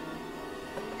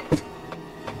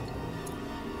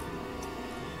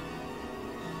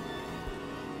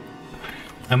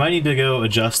 I might need to go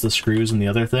adjust the screws in the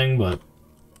other thing, but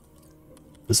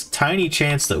there's a tiny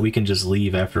chance that we can just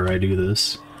leave after I do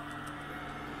this.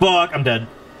 Fuck, I'm dead.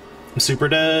 I'm super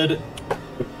dead.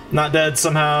 Not dead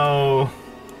somehow.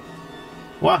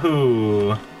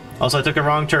 Wahoo! Also, I took a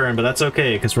wrong turn, but that's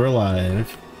okay, because we're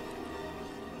alive.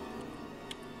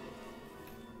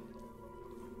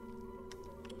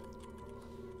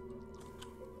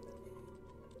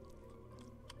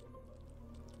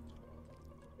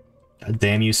 God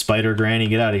damn you, Spider Granny,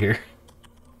 get out of here.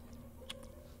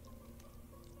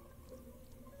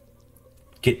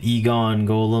 Get Egon,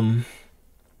 Golem.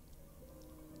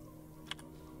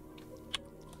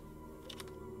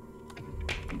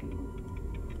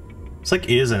 It's like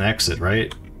is an exit,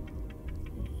 right?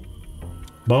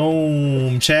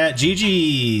 Boom! Chat,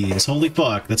 GG's! Holy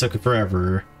fuck, that took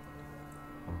forever.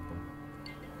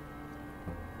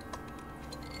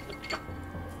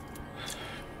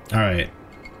 Alright.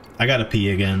 I gotta pee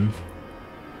again.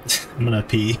 I'm gonna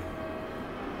pee.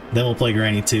 Then we'll play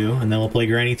Granny 2, and then we'll play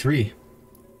Granny 3.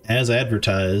 As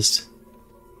advertised.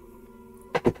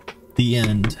 The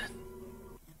end.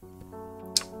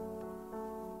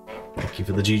 Thank you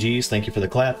for the GGs, thank you for the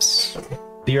claps.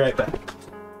 Be right back.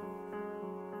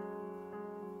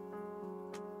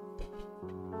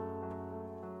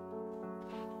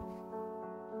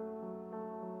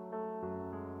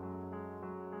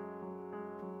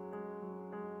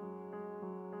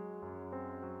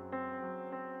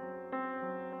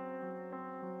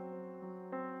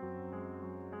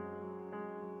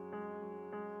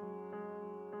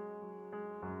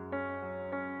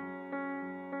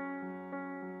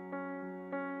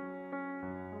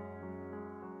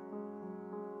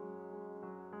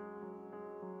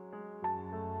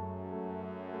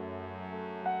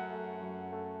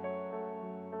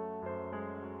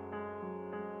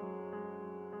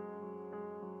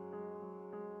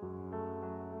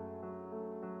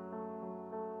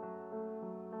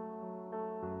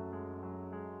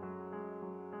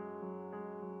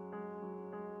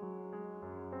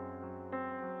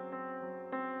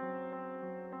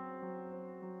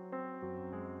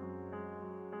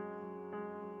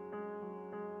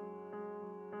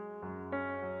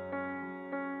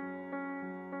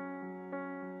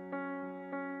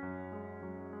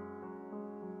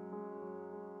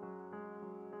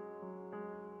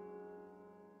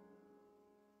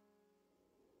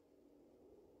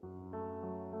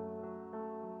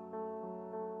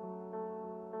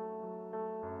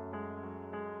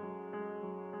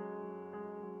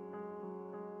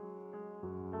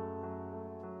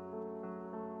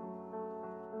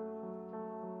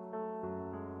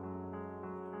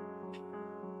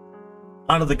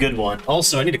 onto the good one.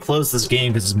 Also, I need to close this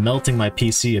game because it's melting my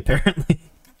PC, apparently.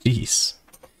 Jeez.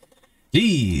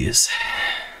 Jeez.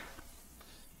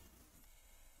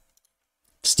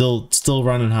 Still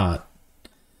running hot.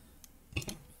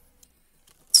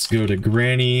 Let's go to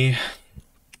Granny.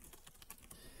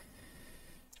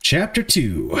 Chapter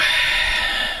 2.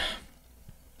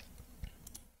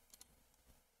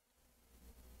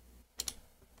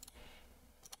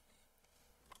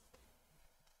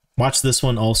 Watch this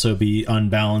one also be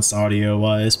unbalanced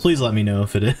audio-wise. Please let me know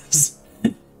if it is.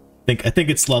 I think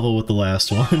it's level with the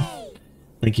last one.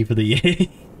 Thank you for the yay.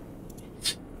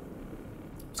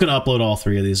 I'm gonna upload all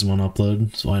 3 of these in one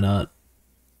upload, so why not?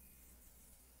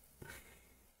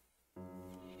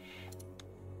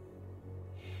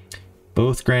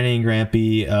 Both Granny and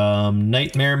Grampy.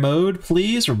 Nightmare mode,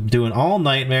 please. We're doing all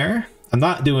Nightmare. I'm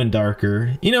not doing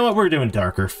Darker. You know what? We're doing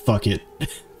Darker. Fuck it.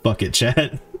 Fuck it,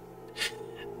 chat.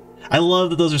 I love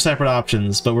that those are separate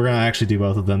options, but we're gonna actually do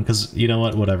both of them because you know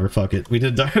what? Whatever, fuck it. We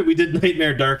did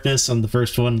Nightmare Darkness on the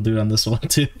first one. We'll do it on this one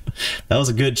too. That was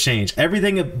a good change.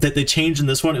 Everything that they changed in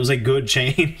this one, it was a good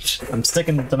change. I'm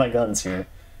sticking to my guns here.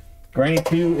 Granny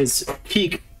 2 is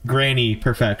peak Granny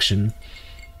perfection.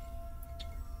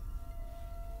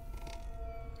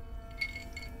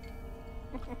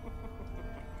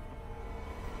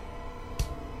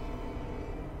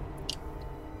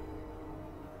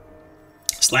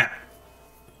 Slap.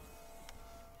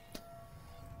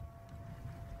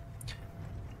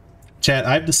 Chat,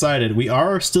 I've decided we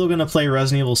are still going to play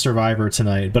Resident Evil Survivor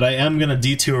tonight, but I am going to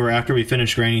detour after we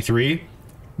finish Granny 3.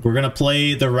 We're going to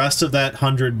play the rest of that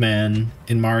 100-man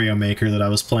in Mario Maker that I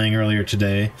was playing earlier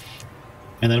today.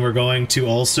 And then we're going to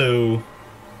also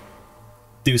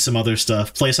do some other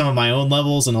stuff. Play some of my own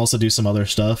levels and also do some other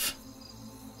stuff.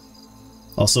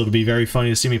 Also, it'll be very funny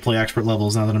to see me play expert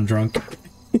levels now that I'm drunk.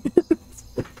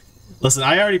 Listen,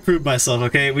 I already proved myself,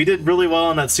 okay? We did really well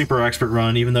on that super expert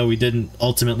run, even though we didn't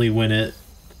ultimately win it.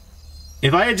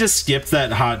 If I had just skipped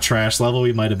that hot trash level,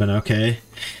 we might have been okay.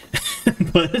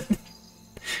 But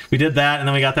we did that, and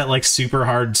then we got that, like, super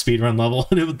hard speedrun level,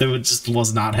 and it just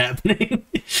was not happening.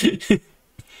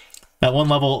 That one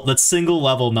level, that single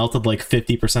level melted, like,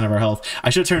 50% of our health. I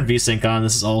should turn VSync on.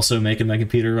 This is also making my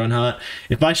computer run hot.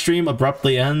 If my stream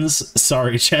abruptly ends,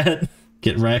 sorry, chat.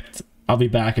 Get wrecked. I'll be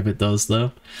back if it does,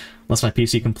 though. Unless my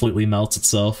PC completely melts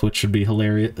itself, which would be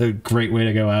hilarious. A great way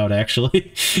to go out,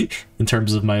 actually, in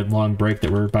terms of my long break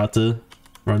that we're about to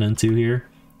run into here.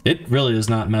 It really is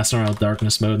not messing around with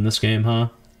darkness mode in this game, huh?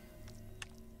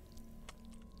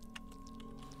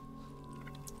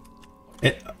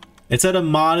 It's at a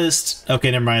modest...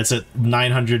 Okay, never mind. It's at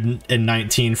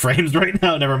 919 frames right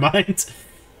now. Never mind.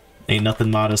 Ain't nothing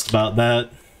modest about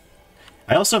that.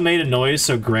 I also made a noise,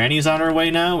 so Granny's on her way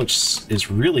now, which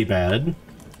is really bad.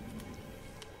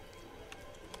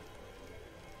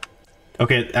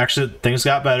 Okay, actually, things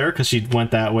got better because she went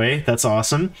that way. That's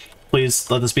awesome. Please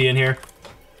let this be in here.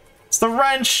 It's the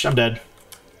wrench! I'm dead.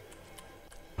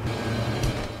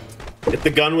 If the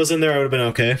gun was in there, I would have been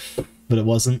okay. But it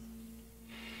wasn't.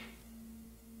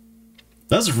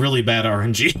 That was really bad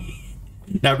RNG.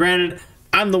 Now, granted,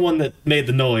 I'm the one that made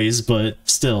the noise, but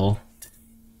still.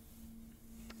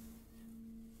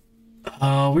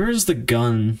 Where is the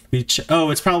gun? Oh,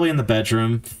 it's probably in the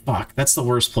bedroom. Fuck, that's the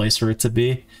worst place for it to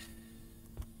be.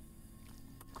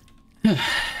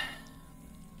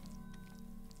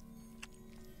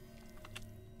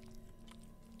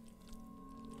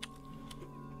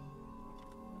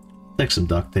 Take some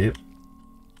duct tape.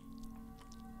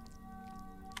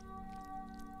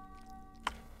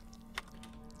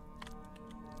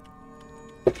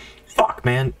 Fuck,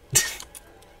 man.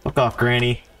 Fuck off,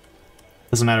 Granny.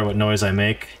 Doesn't matter what noise I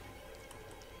make.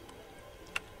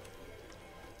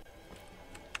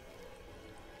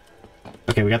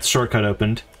 Okay, we got the shortcut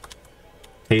opened.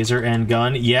 Taser and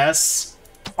gun. Yes!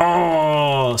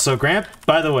 Oh! So,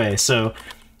 by the way, so,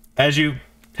 as you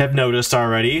have noticed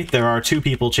already, there are 2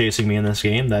 people chasing me in this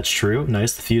game. That's true.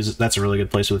 Nice. The fuse, that's a really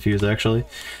good place for the fuse, actually.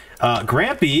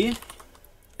 Grampy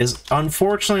is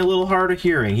unfortunately a little hard of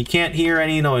hearing. He can't hear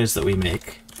any noise that we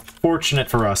make. Fortunate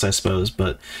for us, I suppose,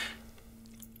 but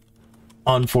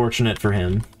unfortunate for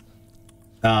him.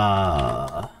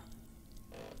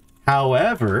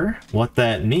 However, what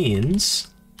that means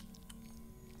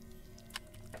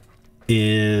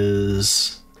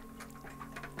is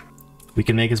we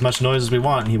can make as much noise as we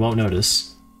want and he won't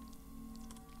notice.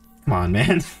 Come on,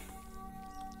 man.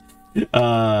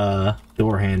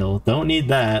 Door handle. Don't need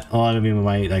that. Oh, I mean, we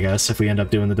might, I guess, if we end up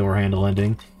doing the door handle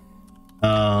ending.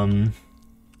 So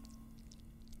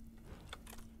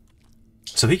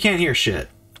he can't hear shit,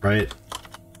 right?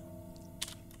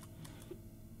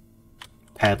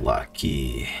 Padlock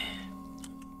key.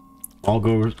 All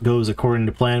goes according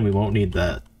to plan, we won't need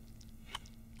that.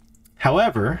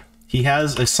 However, he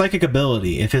has a psychic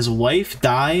ability. If his wife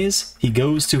dies, he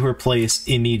goes to her place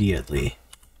immediately.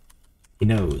 He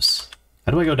knows.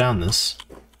 How do I go down this?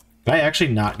 Can I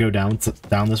actually not go down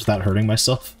this without hurting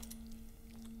myself?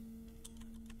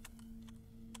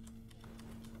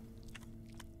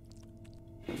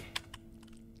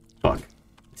 Fuck.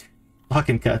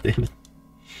 Fucking goddamn it.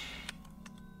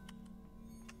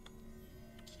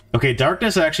 Okay,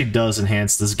 darkness actually does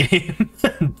enhance this game.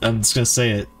 I'm just gonna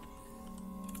say it.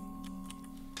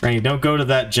 Granny, don't go to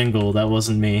that jingle. That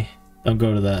wasn't me. Don't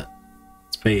go to that.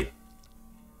 It's bait.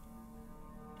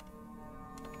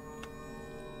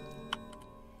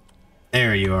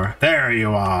 There you are. There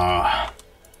you are.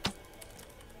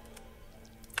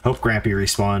 Hope Grampy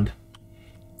respawned.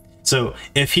 So,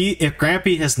 if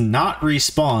Grampy has not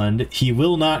respawned, he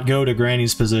will not go to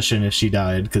Granny's position if she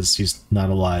died, because she's not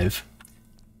alive.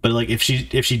 But like if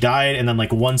she died and then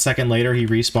like 1 second later he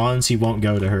respawns, he won't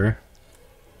go to her.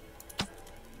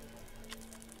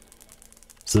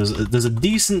 So there's a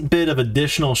decent bit of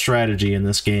additional strategy in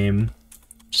this game.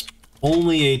 Just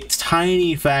only a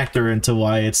tiny factor into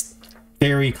why it's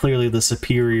very clearly the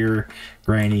superior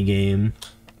Granny game.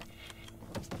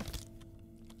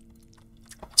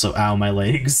 So ow, my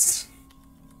legs.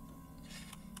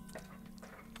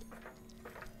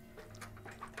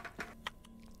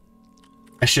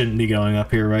 I shouldn't be going up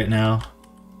here right now,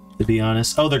 to be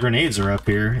honest. Oh, the grenades are up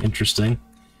here. Interesting.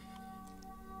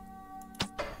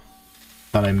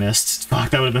 Thought I missed. Fuck,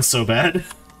 that would have been so bad.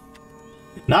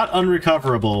 Not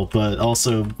unrecoverable, but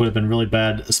also would have been really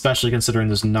bad, especially considering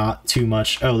there's not too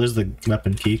much... Oh, there's the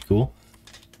weapon key. Cool.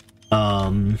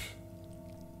 Not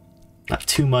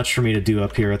too much for me to do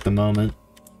up here at the moment.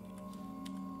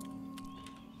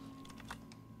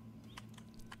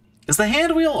 Is the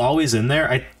hand wheel always in there?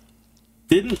 I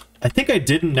think I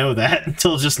didn't know that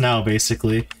until just now,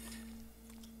 basically.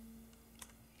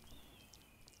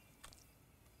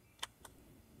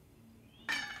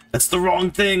 That's the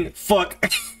wrong thing!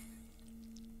 Fuck!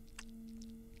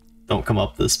 Don't come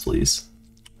up this, please.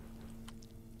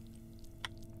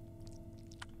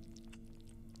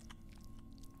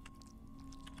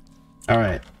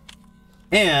 Alright.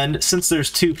 And, since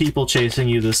there's 2 people chasing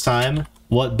you this time,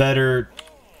 what better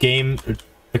game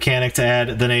mechanic to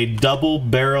add than a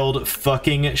double-barreled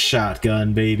fucking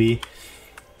shotgun, baby.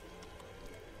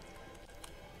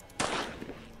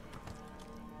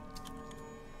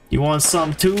 You want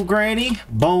some too, Granny?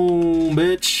 Boom,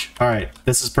 bitch. Alright,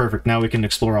 this is perfect. Now we can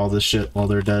explore all this shit while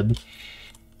they're dead.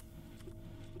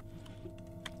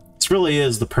 This really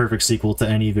is the perfect sequel to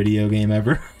any video game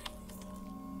ever.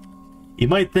 You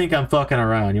might think I'm fucking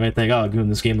around. You might think, oh, Goon,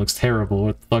 this game looks terrible.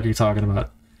 What the fuck are you talking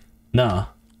about? No.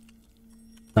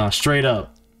 No, straight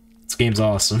up. This game's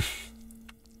awesome.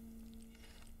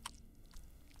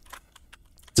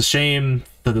 It's a shame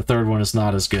that the third one is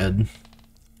not as good.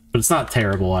 But it's not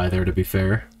terrible either, to be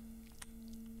fair.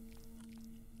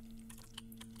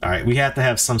 Alright, we have to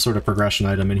have some sort of progression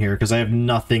item in here, because I have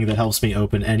nothing that helps me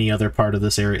open any other part of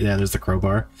this area. Yeah, there's the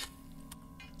crowbar.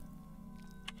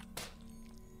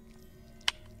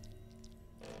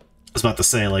 I was about to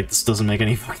say, like, this doesn't make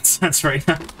any fucking sense right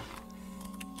now.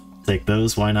 Take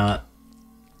those, why not?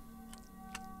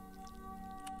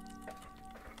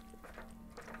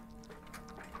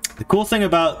 The cool thing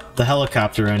about the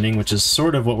helicopter ending, which is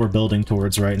sort of what we're building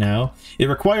towards right now, it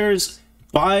requires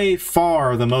by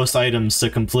far the most items to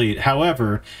complete.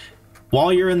 However,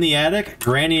 while you're in the attic,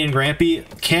 Granny and Grampy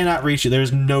cannot reach you.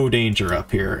 There's no danger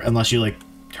up here, unless you, like,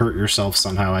 hurt yourself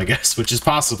somehow, I guess, which is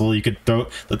possible. You could throw...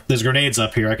 There's grenades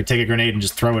up here. I could take a grenade and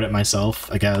just throw it at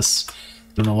myself, I guess.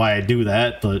 Don't know why I do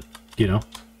that, but, you know,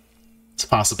 it's a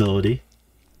possibility.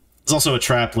 There's also a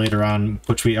trap later on,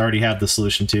 which we already have the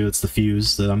solution to. It's the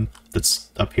fuse that's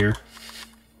up here.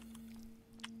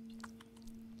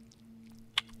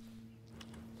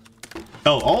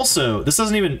 Oh, also, this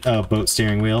doesn't even... Oh, boat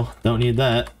steering wheel. Don't need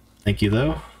that. Thank you,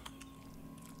 though.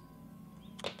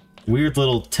 Weird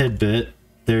little tidbit.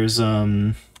 There's, What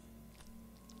am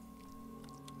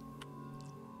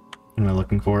I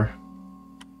looking for?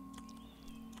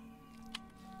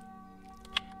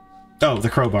 Oh,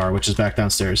 the crowbar, which is back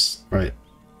downstairs. Right.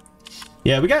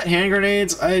 Yeah, we got hand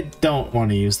grenades. I don't want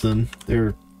to use them.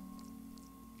 They're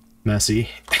messy.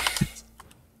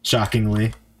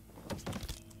 Shockingly.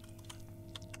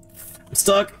 I'm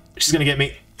stuck. She's gonna get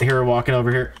me. I hear her walking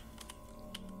over here.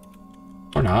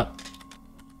 Or not.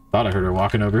 Thought I heard her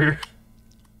walking over here.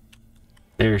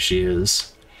 There she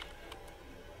is.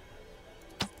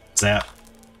 Zap.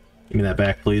 Give me that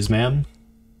back, please, ma'am.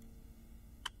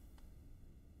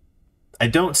 I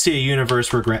don't see a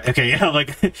universe where okay, yeah,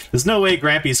 like, there's no way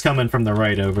Grampy's coming from the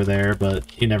right over there,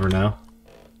 but you never know,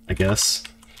 I guess.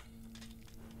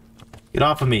 Get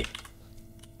off of me.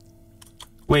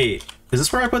 Wait, is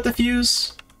this where I put the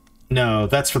fuse? No,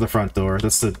 that's for the front door.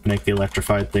 That's to make the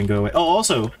electrified thing go away. Oh,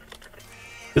 also,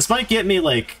 this might get me,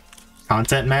 like,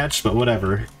 content matched, but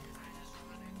whatever.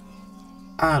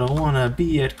 I don't wanna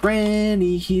be at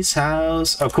Granny's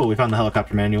house. Oh, cool, we found the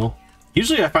helicopter manual.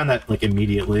 Usually I find that, like,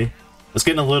 immediately. I was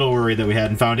getting a little worried that we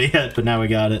hadn't found it yet, but now we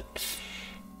got it.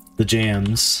 The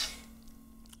jams.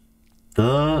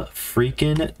 The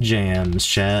freaking jams,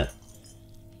 chat.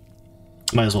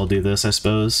 Might as well do this, I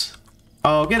suppose.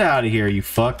 Oh, get out of here, you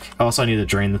fuck. Also, I need to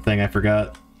drain the thing, I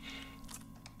forgot.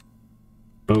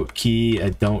 Boat key, I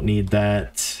don't need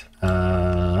that.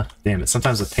 Damn it,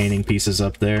 sometimes the painting piece is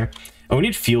up there. Oh, we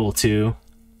need fuel, too.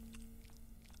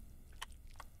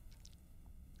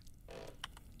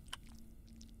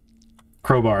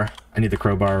 Crowbar. I need the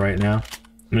crowbar right now.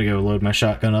 I'm gonna go load my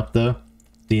shotgun up, though.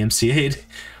 DMCA'd.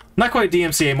 Not quite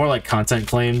DMCA, more like content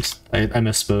claimed. I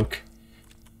misspoke.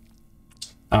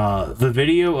 The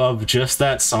video of just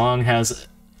that song has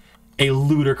a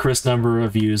ludicrous number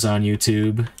of views on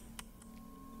YouTube.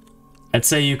 I'd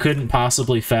say you couldn't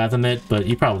possibly fathom it, but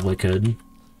you probably could.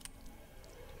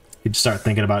 You'd start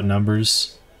thinking about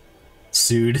numbers.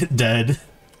 Sued, dead,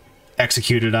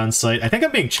 executed on site. I think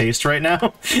I'm being chased right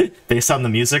now, based on the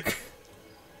music.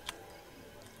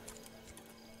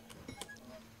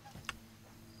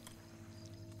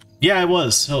 Yeah, I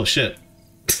was. Oh, shit.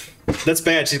 That's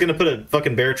bad. She's gonna put a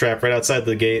fucking bear trap right outside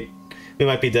the gate. We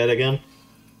might be dead again.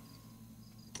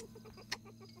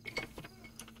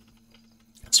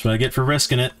 That's what I get for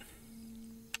risking it.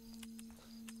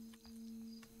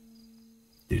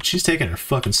 Dude, she's taking her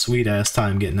fucking sweet-ass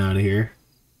time getting out of here.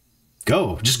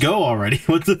 Go! Just go already!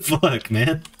 What the fuck,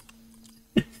 man?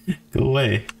 Go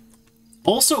away.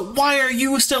 Also, why are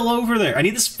you still over there? I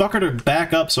need this fucker to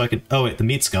back up so I can... Oh, wait, the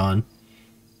meat's gone.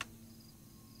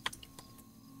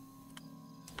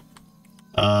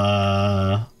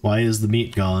 Why is the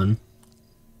meat gone?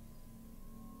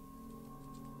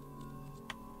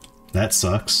 That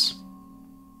sucks.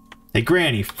 Hey,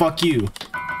 Granny, fuck you.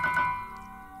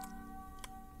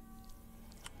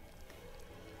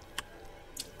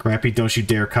 Grampy, don't you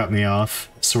dare cut me off.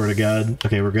 Swear to God.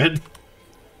 Okay, we're good.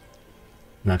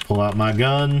 And I pull out my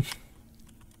gun.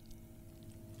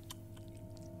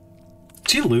 Did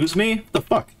she lose me? What the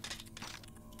fuck?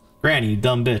 Granny, you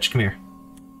dumb bitch, come here.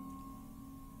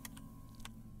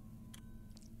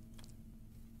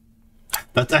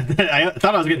 I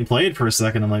thought I was getting played for a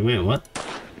second. I'm like, wait, what?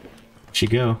 Where'd she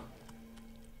go?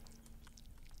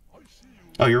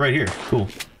 Oh, you're right here. Cool.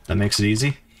 That makes it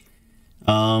easy.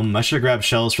 I should have grabbed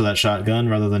shells for that shotgun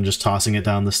rather than just tossing it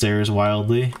down the stairs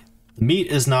wildly. The meat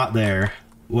is not there.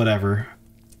 Whatever.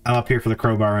 I'm up here for the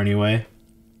crowbar anyway.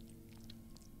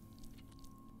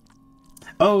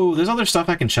 Oh, there's other stuff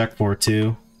I can check for,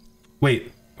 too.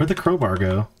 Wait, where'd the crowbar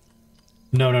go?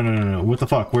 No, no, no, no, no. What the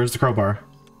fuck? Where's the crowbar?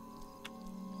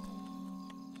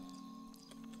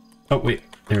 Oh, wait.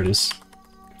 There it is.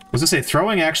 I was gonna say,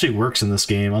 throwing actually works in this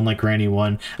game, unlike Granny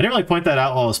 1. I didn't really point that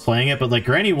out while I was playing it, but like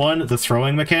Granny 1, the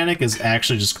throwing mechanic is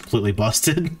actually just completely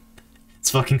busted.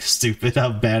 It's fucking stupid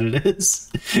how bad it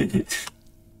is.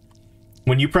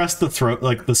 When you press the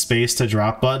the space to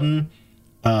drop button,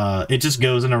 it just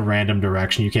goes in a random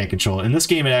direction. You can't control it. In this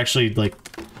game, it actually like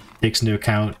takes into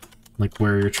account like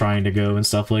where you're trying to go and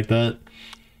stuff like that.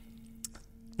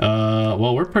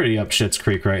 Well, we're pretty up Shit's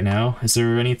Creek right now. Is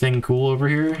there anything cool over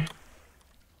here?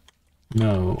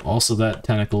 No. Also, that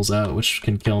tentacle's out, which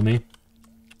can kill me.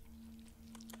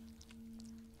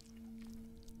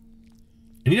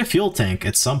 I need a fuel tank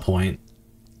at some point.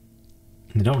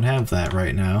 I don't have that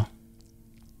right now.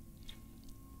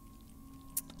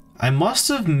 I must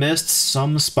have missed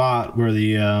some spot where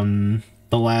the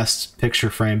last picture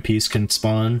frame piece can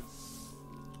spawn.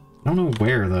 I don't know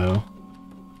where, though.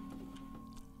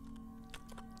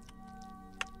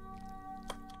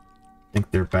 I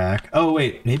think they're back. Oh,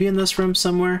 wait. Maybe in this room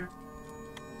somewhere?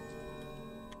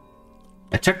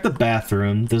 I checked the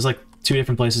bathroom. There's like 2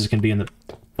 different places it can be in the...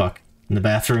 Fuck. In the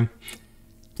bathroom.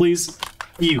 Please.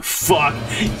 You fuck.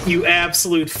 You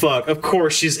absolute fuck. Of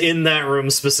course she's in that room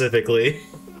specifically.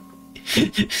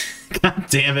 God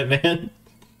damn it, man.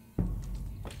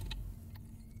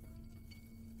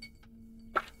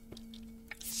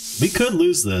 We could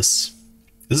lose this.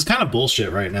 This is kind of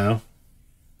bullshit right now.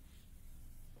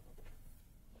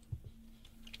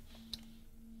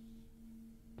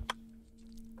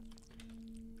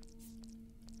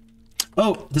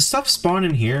 Oh, does stuff spawn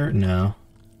in here? No.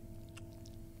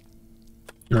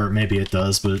 Or maybe it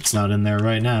does, but it's not in there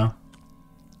right now.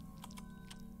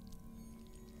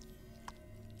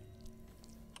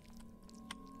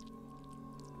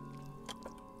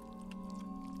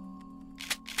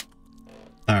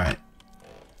 Alright.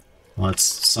 Well, that's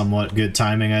somewhat good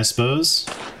timing, I suppose.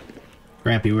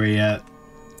 Grampy, where you at?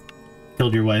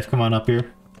 Killed your wife, come on up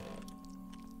here.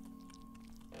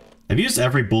 I've used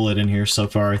every bullet in here so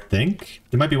far, I think.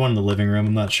 There might be one in the living room,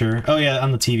 I'm not sure. Oh yeah,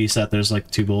 on the TV set there's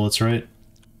like 2 bullets, right?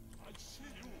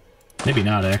 Maybe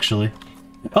not, actually.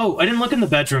 Oh, I didn't look in the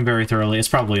bedroom very thoroughly. It's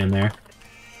probably in there.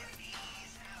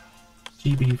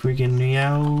 GB freaking me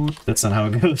out. That's not how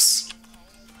it goes.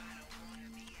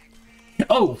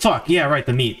 Oh, fuck! Yeah, right,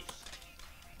 the meat.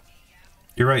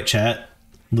 You're right, chat.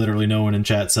 Literally no one in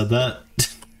chat said that.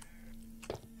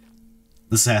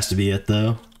 This has to be it,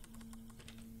 though.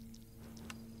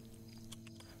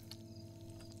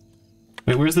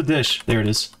 Wait, where's the dish? There it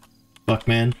is. Fuck,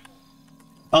 man.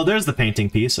 Oh, there's the painting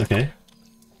piece, okay.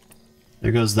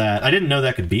 There goes that. I didn't know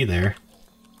that could be there.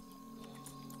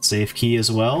 Safe key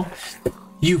as well.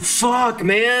 You fuck,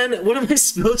 man! What am I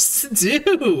supposed to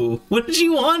do? What did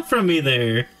you want from me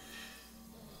there?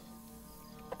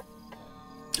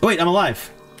 Wait, I'm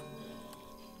alive.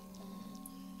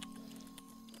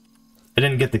 I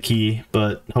didn't get the key,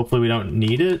 but hopefully we don't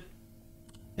need it.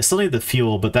 I still need the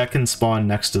fuel, but that can spawn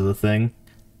next to the thing.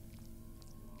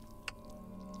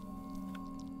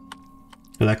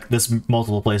 There's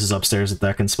multiple places upstairs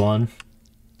that can spawn.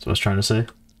 That's what I was trying to say.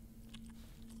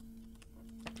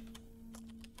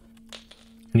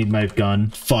 I need my gun.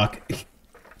 Fuck.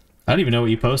 I don't even know what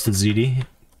you posted, ZD. It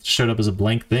showed up as a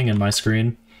blank thing in my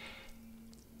screen.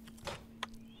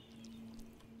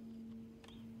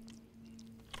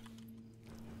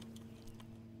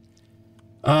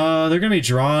 They're gonna be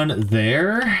drawn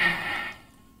there.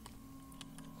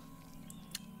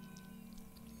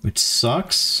 Which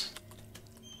sucks.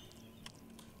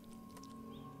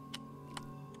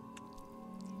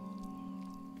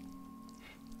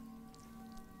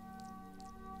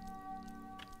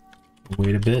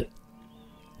 Wait a bit.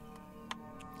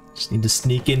 Just need to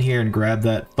sneak in here and grab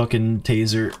that fucking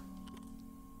taser.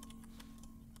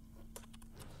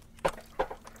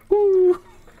 Woo!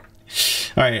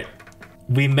 Alright.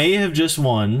 We may have just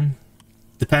won.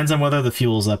 Depends on whether the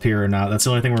fuel's up here or not. That's the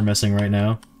only thing we're missing right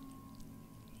now.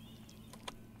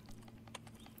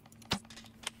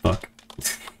 Fuck.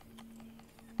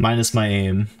 Minus my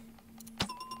aim.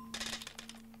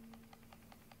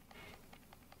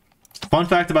 Fun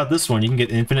fact about this one, you can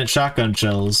get infinite shotgun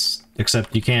shells,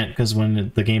 except you can't because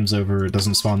when the game's over, it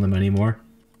doesn't spawn them anymore.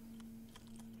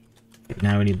 Okay,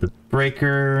 now we need the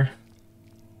breaker.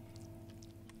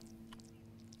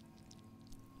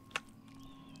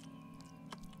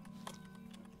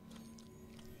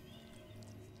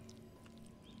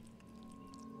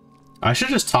 I should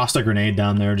just toss a grenade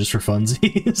down there just for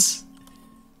funsies.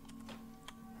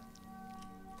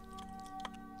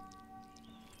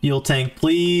 Fuel tank,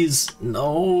 please.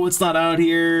 No, it's not out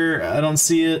here. I don't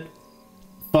see it.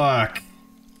 Fuck.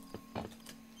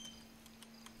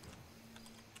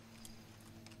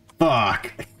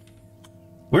 Fuck.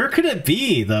 Where could it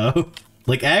be, though?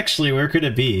 Like, actually, where could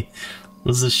it be?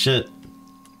 What is this shit?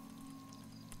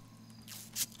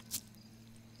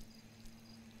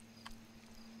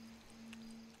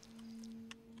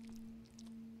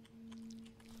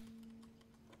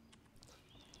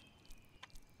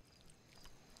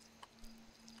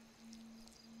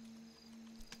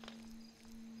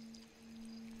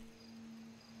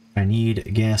 I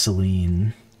need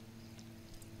gasoline.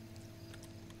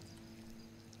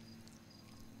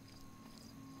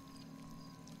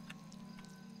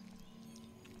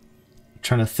 I'm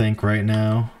trying to think right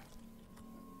now.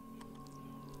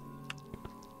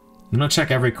 I'm gonna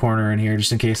check every corner in here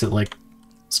just in case it, like,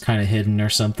 it's kind of hidden or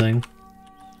something.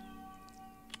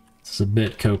 This is a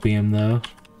bit copium, though.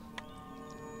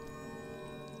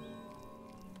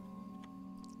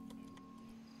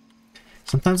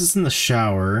 Sometimes it's in the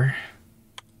shower.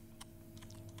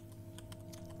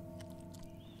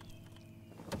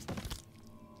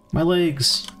 My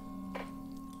legs.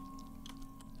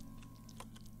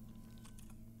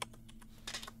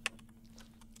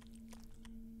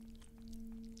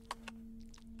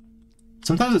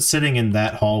 Sometimes it's sitting in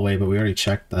that hallway, but we already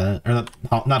checked that. Or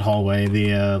not hallway,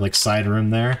 the like side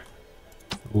room there.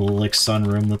 The little like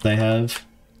sunroom that they have.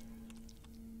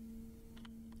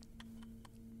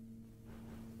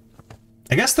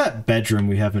 I guess that bedroom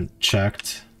we haven't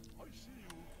checked.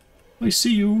 I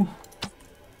see you.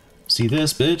 See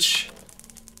this, bitch.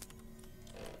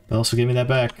 But also give me that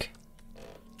back.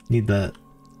 Need that.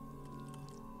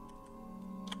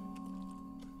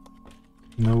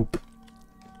 Nope.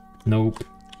 Nope.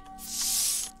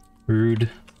 Rude.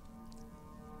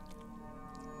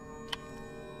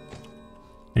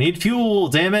 I need fuel,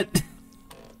 damn it!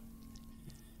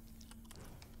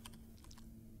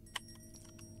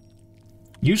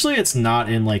 Usually it's not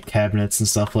in, like, cabinets and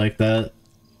stuff like that.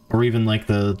 Or even, like,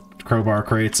 the crowbar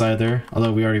crates either.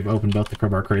 Although we already opened both the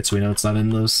crowbar crates, so we know it's not in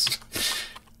those.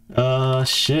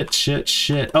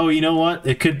 Shit. Oh, you know what?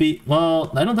 It could be...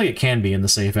 Well, I don't think it can be in the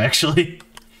safe, actually.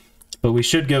 But we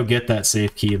should go get that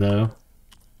safe key, though.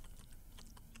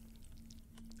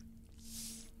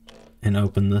 And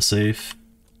open the safe.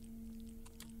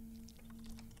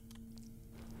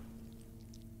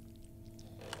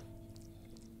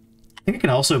 I think it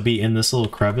can also be in this little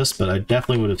crevice, but I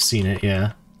definitely would have seen it,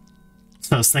 yeah.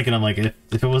 So I was thinking, I'm like, if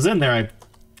it was in there, I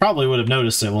probably would have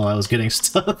noticed it while I was getting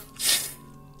stuff.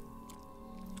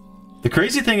 The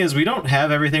crazy thing is we don't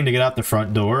have everything to get out the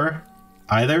front door,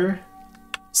 either.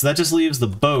 So that just leaves the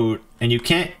boat, and you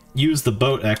can't use the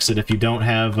boat exit if you don't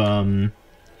have,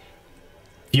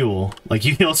 fuel. Like,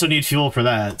 you also need fuel for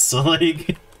that, so, like...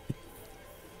 it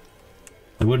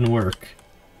wouldn't work.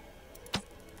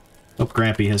 Hope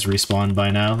Grampy has respawned by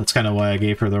now. That's kind of why I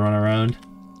gave her the runaround.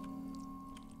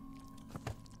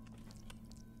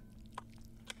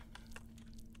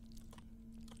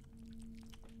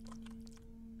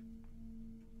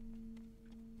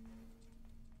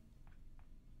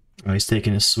 Oh, he's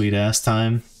taking his sweet-ass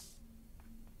time.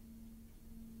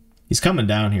 He's coming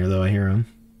down here, though, I hear him.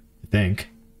 I think.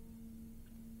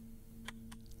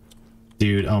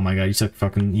 Dude, oh my god, you took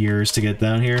fucking years to get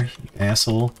down here, you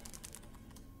asshole.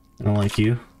 I don't like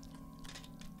you.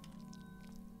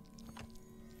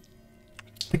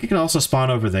 I think it can also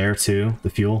spawn over there, too, the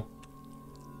fuel.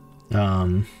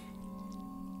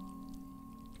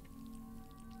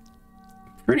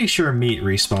 Pretty sure meat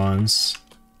respawns.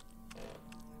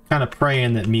 Kind of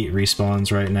praying that meat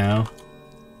respawns right now.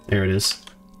 There it is.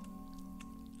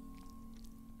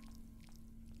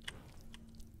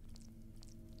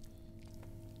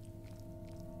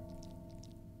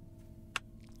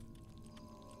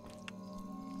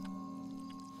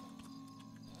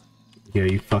 Yeah,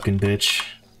 you fucking bitch.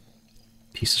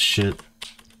 Piece of shit.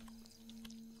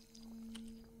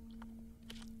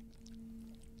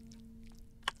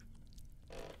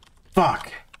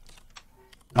 Fuck!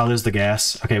 Oh, there's the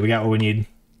gas. Okay, we got what we need.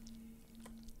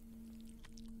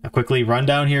 Now quickly run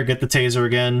down here, get the taser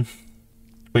again.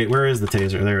 Wait, where is the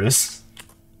taser? There it is.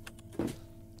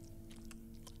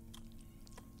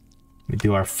 We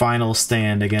do our final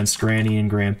stand against Granny and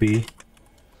Grampy.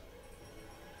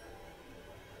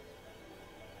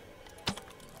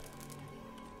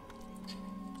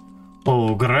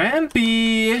 Oh,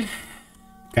 Grampy!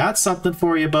 Got something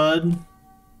for you, bud.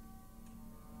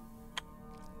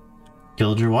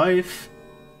 Killed your wife.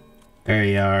 There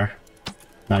you are.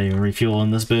 Not even refueling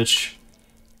this bitch.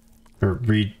 Or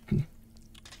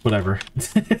whatever.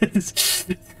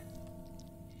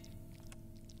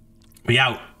 We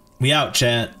out. We out,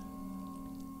 chat.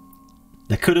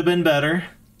 That could have been better.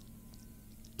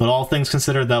 But all things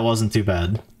considered, that wasn't too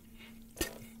bad.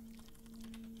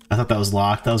 I thought that was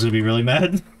locked. I was gonna be really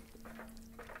mad.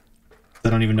 I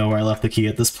don't even know where I left the key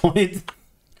at this point.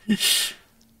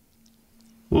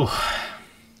 Ooh.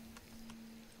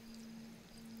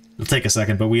 It'll take a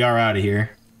second, but we are out of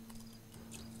here.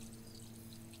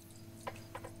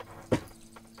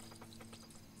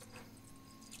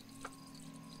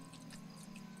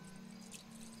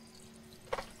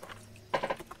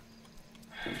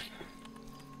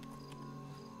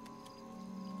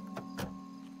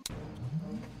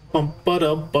 Bum ba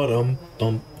dum ba dum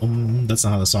bum bum. That's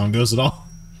not how the song goes at all.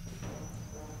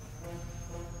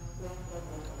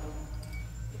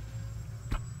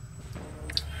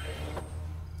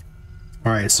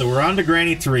 Alright, so we're on to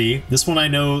Granny 3. This one I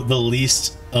know the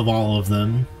least of all of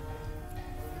them.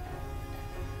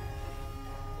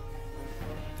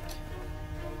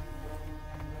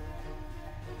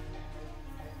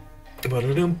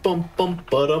 Ba-da-dum bum bum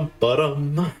ba-dum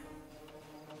ba-dum.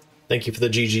 Thank you for the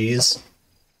GGs.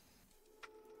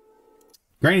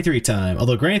 Granny 3 time.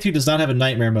 Although Granny 3 does not have a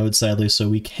nightmare mode, sadly, so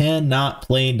we cannot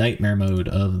play nightmare mode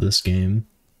of this game.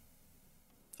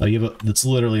 Oh, you have a, that's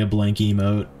literally a blank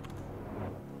emote.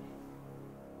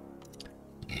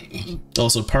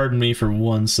 Also, pardon me for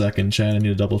 1 second, chat. I need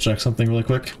to double check something really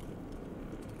quick.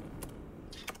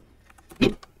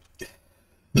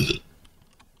 I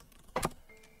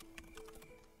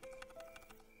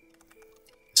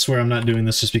swear I'm not doing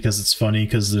this just because it's funny,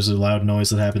 because there's a loud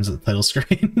noise that happens at the title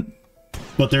screen.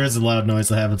 But there is a loud noise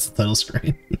that happens at the title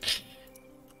screen.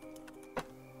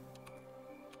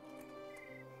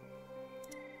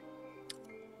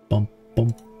 Bum,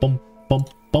 bum, bum, bum,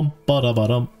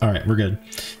 Alright, we're good.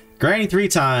 Granny 3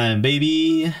 time,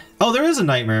 baby! Oh, there is a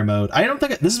nightmare mode. I don't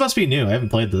think... This must be new. I haven't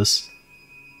played this.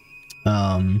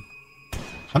 I'm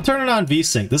turning on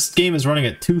VSync. This game is running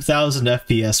at 2000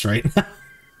 FPS right now.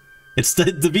 It's the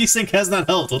VSync has not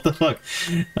helped. What the fuck?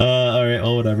 Alright,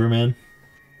 oh, whatever, man.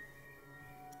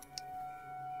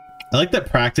 I like that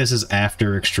practice is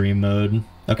after extreme mode.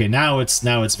 Okay, now it's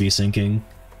VSyncing.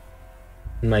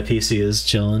 My PC is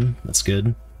chilling. That's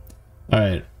good.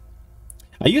 Alright.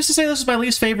 I used to say this was my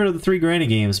least favorite of the 3 Granny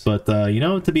games, but, you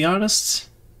know, to be honest...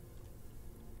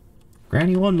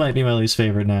 Granny 1 might be my least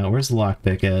favorite now. Where's the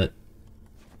lockpick at?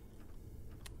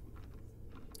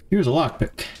 Here's a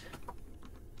lockpick.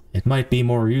 It might be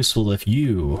more useful if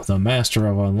you, the master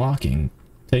of unlocking,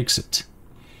 takes it.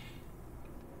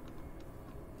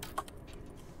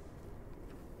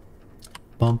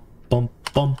 Bump, bump,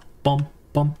 bump, bump,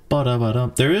 bump,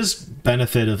 ba-da-ba-dum. There is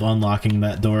benefit of unlocking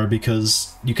that door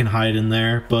because you can hide in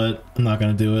there, but I'm not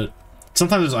gonna do it.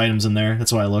 Sometimes there's items in there,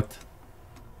 that's why I looked.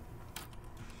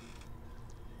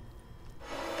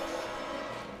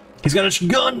 He's got a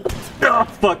gun! Oh,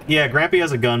 fuck. Yeah, Grampy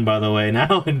has a gun, by the way,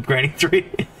 now in Granny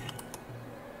 3.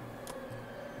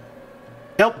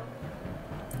 Help!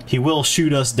 He will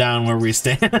shoot us down where we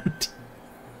stand.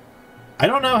 I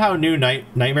don't know how new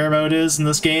Nightmare Mode is in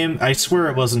this game. I swear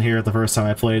it wasn't here the first time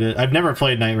I played it. I've never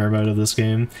played Nightmare Mode of this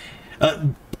game.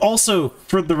 Also,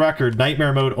 for the record,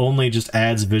 Nightmare Mode only just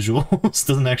adds visuals.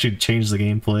 Doesn't actually change the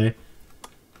gameplay.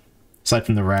 Aside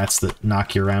from the rats that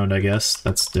knock you around, I guess.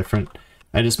 That's different.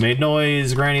 I just made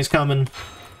noise. Granny's coming.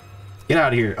 Get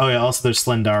out of here. Oh yeah, also there's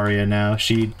Slendaria now.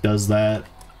 She does that.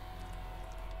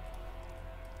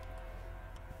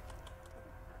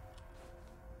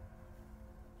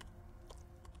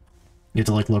 You have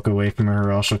to, like, look away from her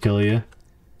or else she'll kill you.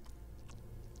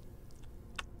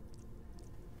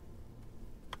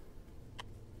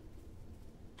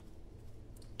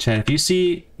 Chad, if you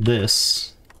see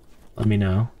this, let me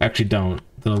know. Actually, don't.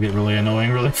 That'll get really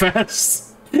annoying really fast.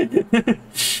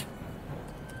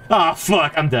 Ah,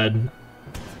 fuck, I'm dead.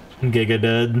 I'm giga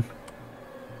dead. I'm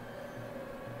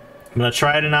gonna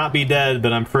try to not be dead,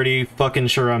 but I'm pretty fucking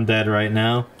sure I'm dead right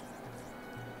now.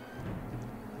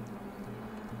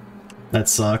 That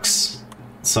sucks.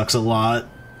 Sucks a lot.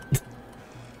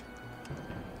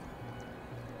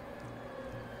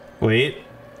 Wait.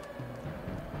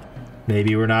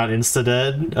 Maybe we're not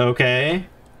insta-dead? Okay.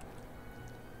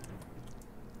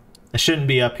 I shouldn't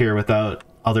be up here without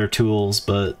other tools,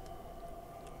 but...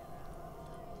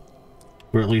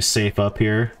 we're at least safe up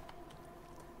here.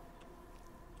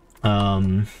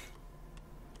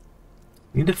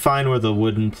 Need to find where the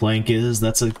wooden plank is.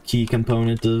 That's a key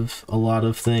component of a lot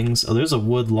of things. Oh, there's a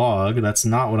wood log. That's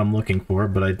not what I'm looking for,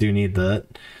 but I do need that.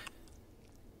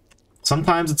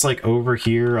 Sometimes it's like over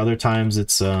here, other times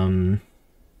it's I'll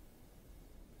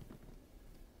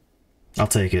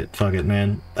take it. Fuck it,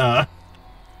 man. Other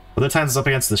times it's up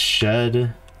against the shed.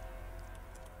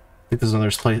 I think there's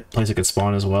another place it could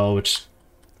spawn as well, which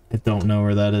I don't know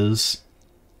where that is.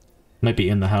 Might be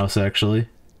in the house, actually.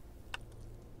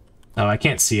 Oh, I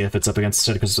can't see if it's up against the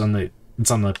shed because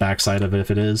it's on the backside of it if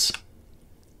it is.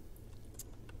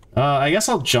 I guess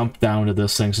I'll jump down to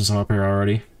this thing since I'm up here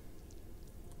already.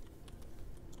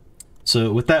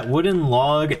 So with that wooden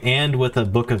log and with a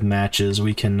book of matches,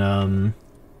 we can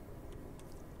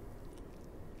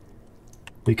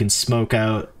smoke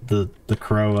out the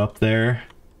crow up there.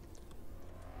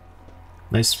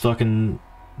 Nice fucking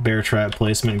bear trap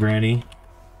placement, Granny.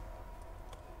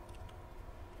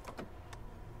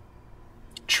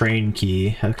 Train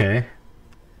key, okay.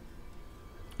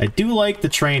 I do like the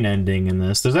train ending in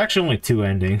this. There's actually only 2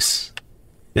 endings.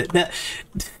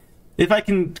 If I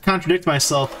can contradict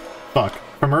myself, fuck,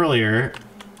 from earlier,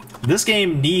 this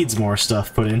game needs more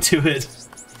stuff put into it.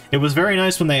 It was very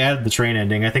nice when they added the train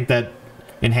ending. I think that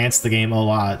enhanced the game a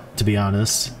lot, to be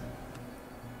honest.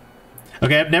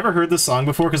 Okay, I've never heard this song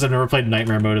before because I've never played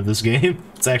Nightmare Mode of this game.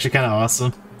 It's actually kind of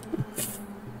awesome.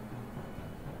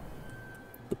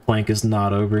 The plank is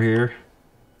not over here.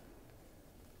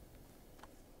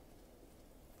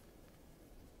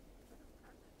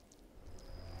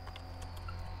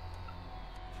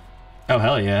 Oh,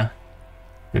 hell yeah.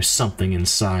 There's something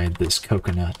inside this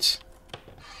coconut.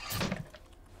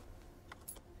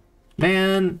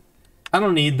 Man, I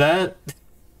don't need that. I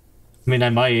mean, I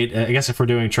might. I guess if we're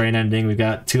doing train ending, we've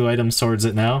got 2 items towards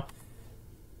it now.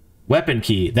 Weapon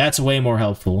key. That's way more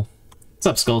helpful. What's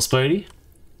up, Skull Spidey?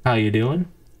 How you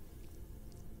doing?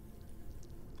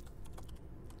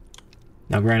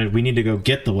 Now, granted, we need to go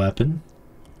get the weapon.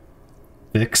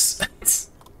 Fix.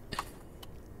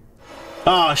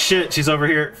 Oh, shit. She's over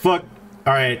here. Fuck.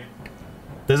 Alright.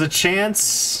 There's a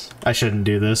chance I shouldn't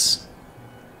do this.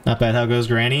 Not bad. How goes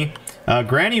Granny?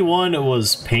 Granny 1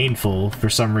 was painful for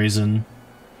some reason.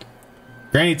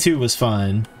 Granny 2 was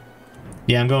fine.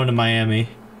 Yeah, I'm going to Miami.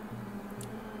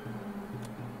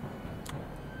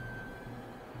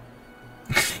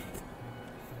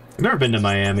 I've never been to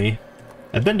Miami.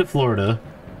 I've been to Florida.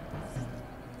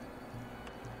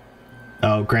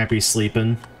 Oh, Grampy's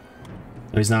sleeping.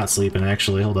 Oh, he's not sleeping,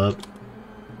 actually. Hold up.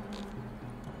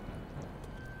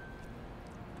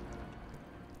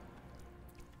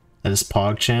 That is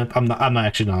PogChamp? I'm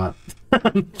actually not.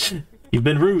 You've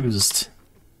been rused.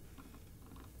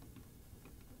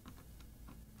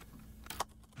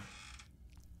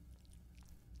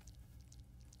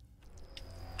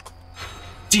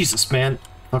 Jesus, man.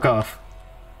 Fuck off.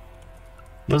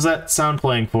 What's that sound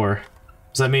playing for?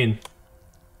 What does that mean?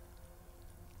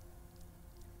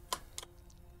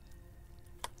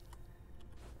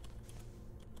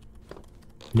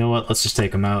 You know what? Let's just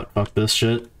take him out. Fuck this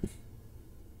shit.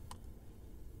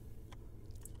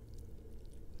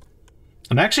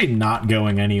 I'm actually not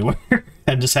going anywhere.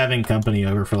 I'm just having company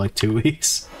over for like 2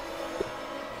 weeks.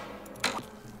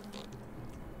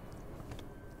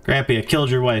 Grampy, I killed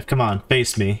your wife. Come on,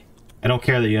 face me. I don't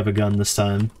care that you have a gun this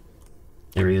time.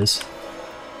 There he is.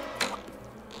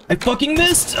 I fucking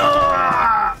missed!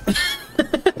 Ah!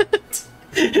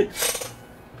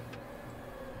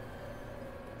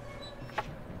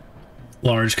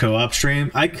 Large co-op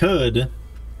stream? I could.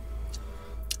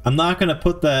 I'm not gonna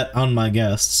put that on my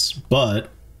guests, but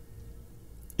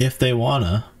if they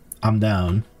wanna, I'm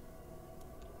down.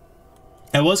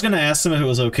 I was gonna ask them if it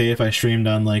was okay if I streamed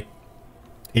on like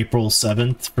April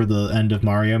 7th for the end of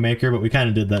Mario Maker, but we kind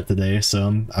of did that today, so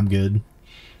I'm good.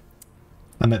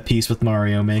 I'm at peace with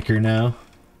Mario Maker now.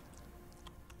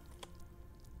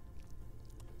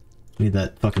 Need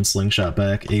that fucking slingshot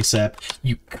back ASAP.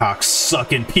 You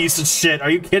cocksucking piece of shit!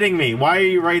 Are you kidding me? Why are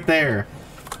you right there?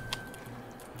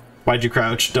 Why'd you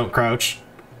crouch? Don't crouch.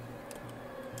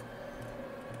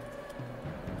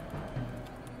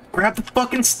 Grab the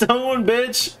fucking stone,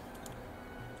 bitch!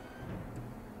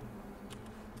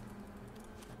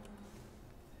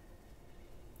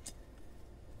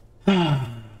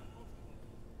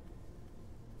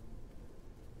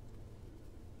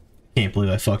 Can't believe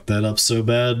I fucked that up so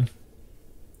bad.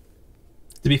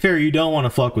 To be fair, you don't want to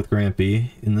fuck with Grampy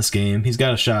in this game. He's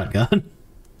got a shotgun.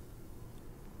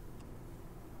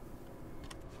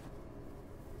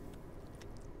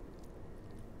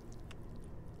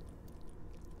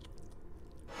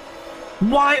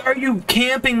 Why are you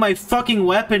camping my fucking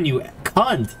weapon, you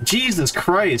cunt? Jesus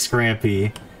Christ,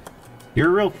 Grampy. You're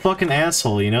a real fucking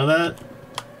asshole, you know that?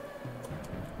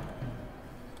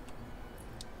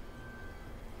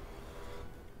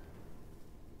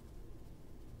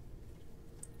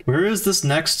 Where is this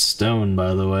next stone,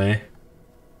 by the way?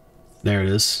 There it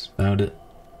is. Found it.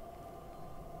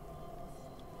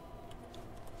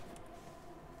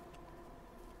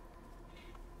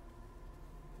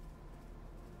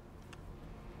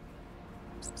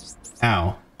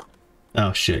 Ow.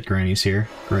 Oh shit, Granny's here.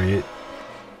 Great.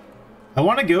 I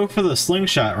want to go for the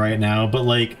slingshot right now, but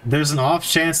like, there's an off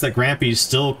chance that Grampy's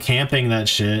still camping that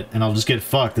shit, and I'll just get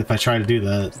fucked if I try to do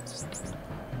that.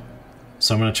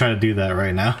 So I'm gonna try to do that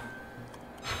right now.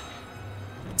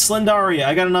 Slendaria,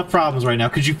 I got enough problems right now.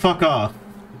 Could you fuck off?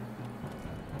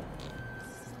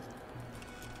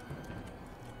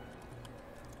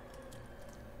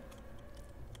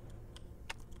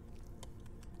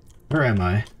 Where am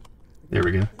I? There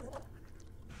we go.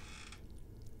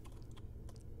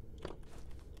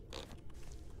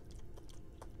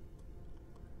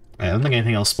 I don't think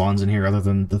anything else spawns in here other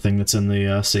than the thing that's in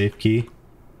the safe key.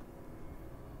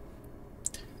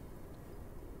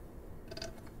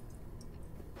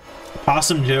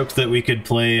 Awesome joke that we could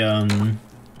play, I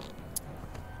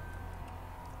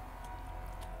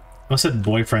said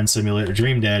boyfriend simulator,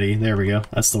 Dream Daddy, there we go,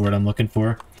 that's the word I'm looking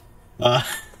for.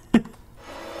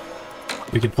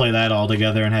 We could play that all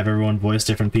together and have everyone voice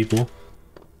different people.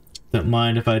 Don't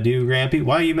mind if I do, Grampy.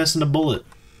 Why are you missing a bullet?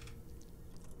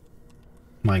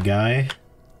 My guy.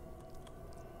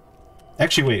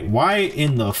 Actually, wait, why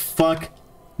in the fuck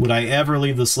would I ever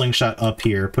leave the slingshot up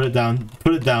here? Put it down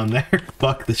there.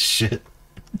 Fuck this shit.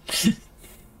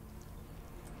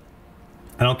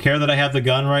 I don't care that I have the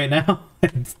gun right now.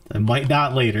 I might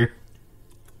not later.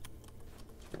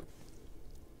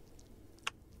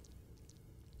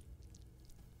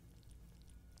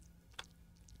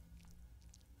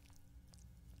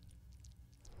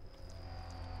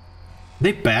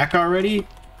 They back already?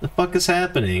 The fuck is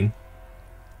happening?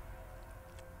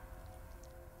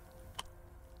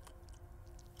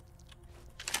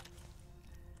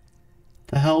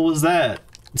 The was that?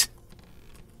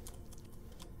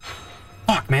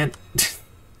 Fuck, man.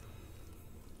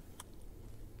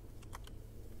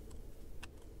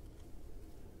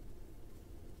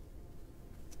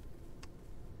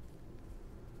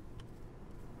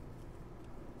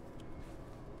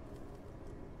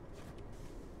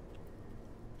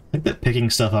 I think that picking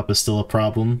stuff up is still a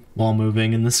problem while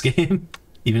moving in this game,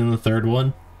 even in the third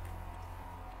one.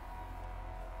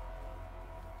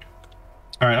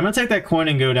 Alright, I'm gonna take that coin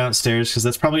and go downstairs, because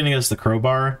that's probably gonna get us the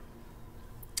crowbar.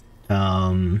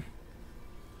 I'm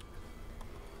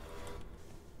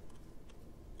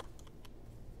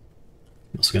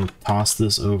just gonna toss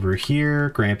this over here.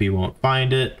 Grampy won't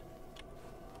find it.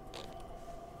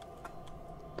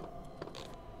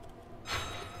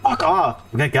 Fuck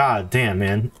off! Okay, god damn,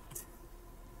 man.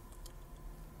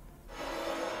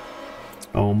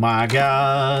 Oh my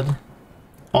god.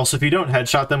 Also, if you don't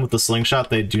headshot them with the slingshot,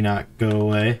 they do not go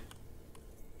away.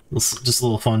 Just a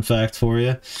little fun fact for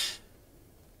you.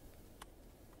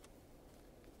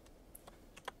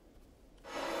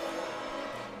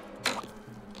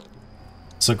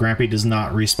 So Grampy does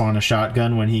not respawn a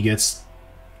shotgun when he gets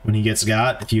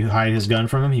got. If you hide his gun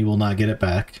from him, he will not get it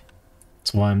back.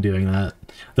 That's why I'm doing that.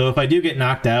 Though if I do get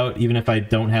knocked out, even if I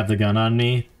don't have the gun on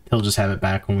me, he'll just have it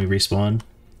back when we respawn.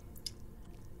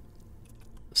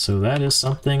 So that is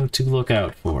something to look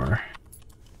out for.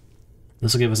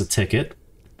 This will give us a ticket,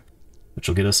 which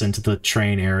will get us into the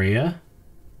train area.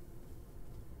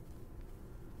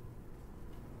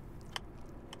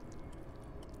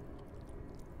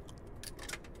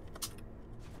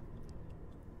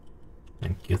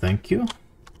 Thank you, thank you.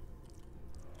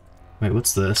 Wait,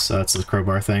 what's this? Oh, that's the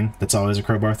crowbar thing. That's always a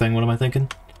crowbar thing. What am I thinking?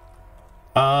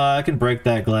 I can break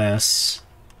that glass.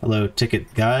 Hello,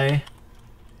 ticket guy.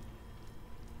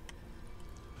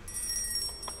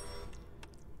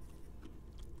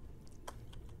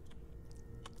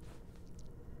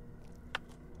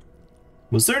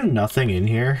 Was there nothing in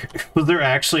here? Was there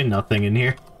actually nothing in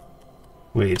here?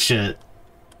 Wait, shit.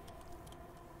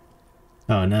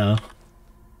 Oh no.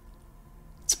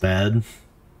 It's bad.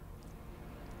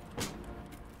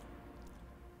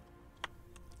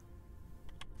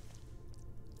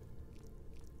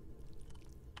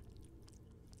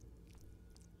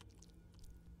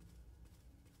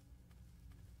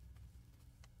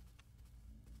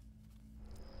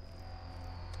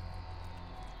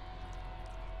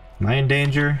 Am I in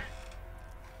danger?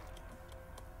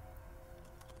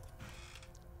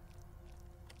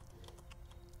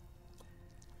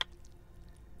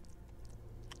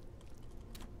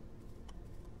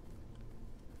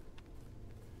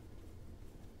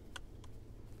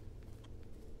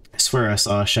 I swear I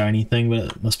saw a shiny thing, but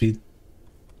it must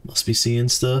be seeing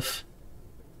stuff.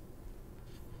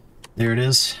 There it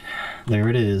is. There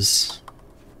it is.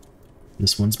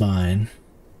 This one's mine.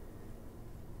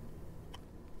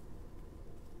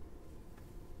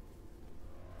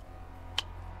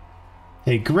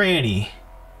 Hey, Granny!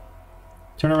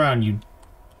 Turn around, you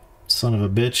son of a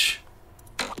bitch.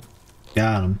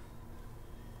 Got him.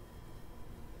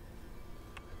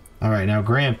 Alright, now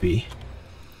Grampy.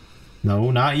 No,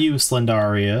 not you,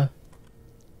 Slendaria.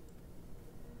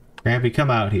 Grampy, come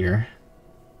out here.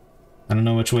 I don't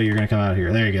know which way you're gonna come out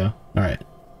here. There you go. Alright.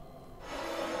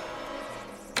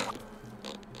 I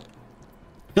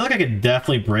feel like I could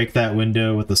definitely break that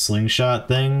window with the slingshot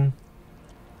thing.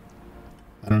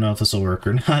 I don't know if this will work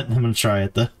or not. I'm gonna try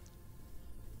it though.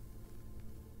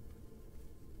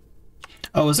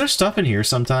 Oh, is there stuff in here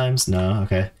sometimes? No,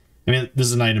 okay. I mean,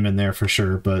 there's an item in there for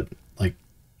sure, but like,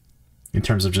 in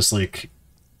terms of just like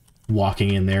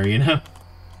walking in there, you know?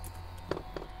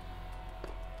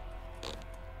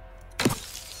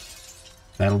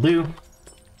 That'll do.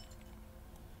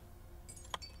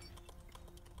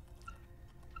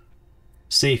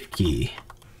 Safe key.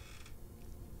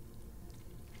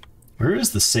 Where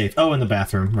is the safe? Oh, in the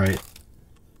bathroom, right.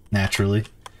 Naturally.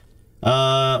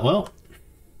 Well.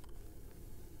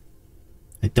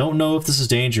 I don't know if this is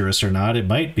dangerous or not. It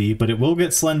might be, but it will get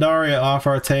Slendaria off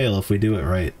our tail if we do it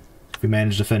right. If we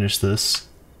manage to finish this.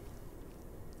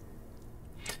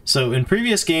 So, in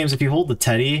previous games, if you hold the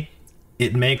teddy,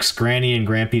 it makes Granny and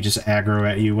Grampy just aggro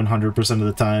at you 100% of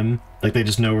the time. Like, they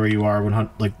just know where you are,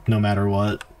 like, no matter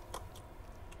what.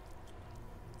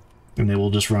 And they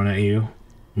will just run at you.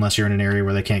 Unless you're in an area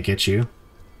where they can't get you.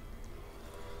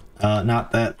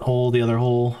 Not that hole, the other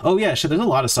hole. Oh yeah, shit, there's a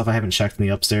lot of stuff I haven't checked in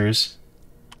the upstairs.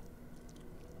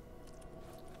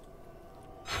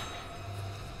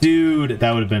 Dude,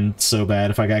 that would have been so bad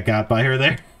if I got by her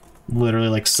there. Literally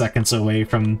like seconds away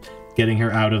from getting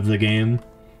her out of the game.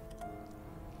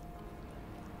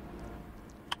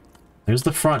 There's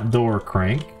the front door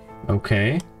crank.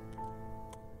 Okay.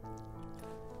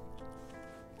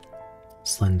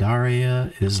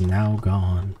 Slendaria is now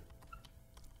gone.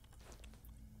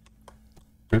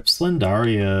 Rip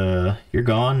Slendaria, you're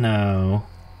gone now.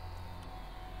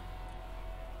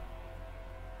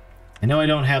 I know I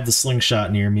don't have the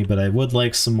slingshot near me, but I would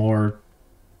like some more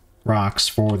rocks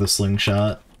for the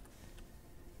slingshot.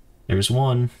 There's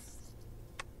one.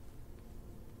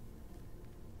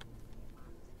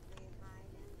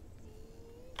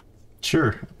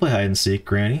 Sure, I'll play hide and seek,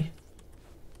 Granny.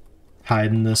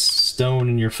 Hiding this stone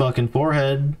in your fucking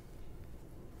forehead.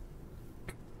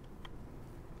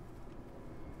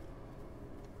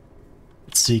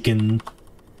 Seeking...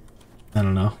 I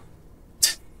don't know.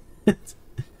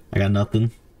 I got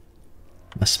nothing.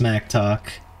 A smack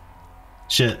talk.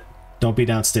 Shit. Don't be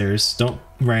downstairs. Don't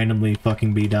randomly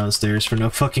fucking be downstairs for no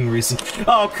fucking reason.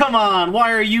 Oh, come on!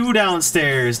 Why are you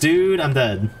downstairs, dude? I'm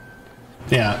dead.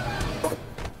 Yeah.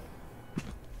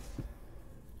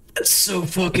 That's so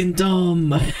fucking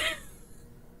dumb.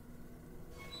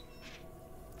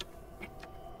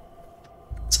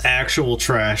 It's actual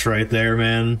trash right there,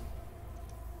 man.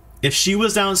 If she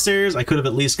was downstairs, I could have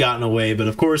at least gotten away, but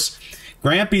of course,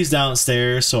 Grampy's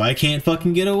downstairs, so I can't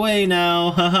fucking get away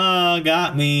now. Haha,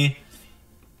 got me.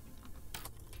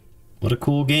 What a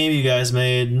cool game you guys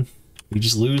made. You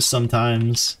just lose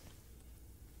sometimes.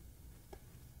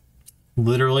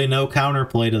 Literally no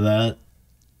counterplay to that.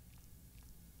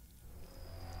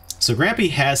 So Grampy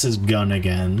has his gun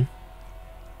again.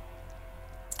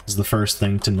 Is the first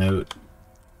thing to note.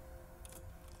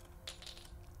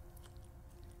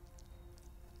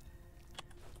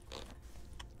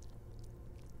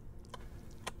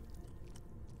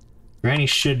 Granny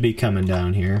should be coming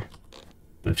down here.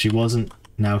 But if she wasn't,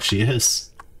 now she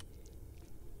is.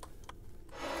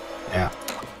 Yeah.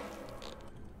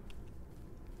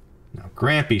 Now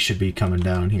Grampy should be coming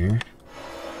down here.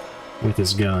 With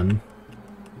his gun.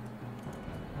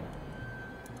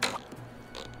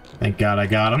 Thank God I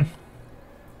got him.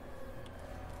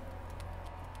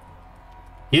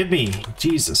 Give me!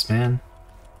 Jesus, man.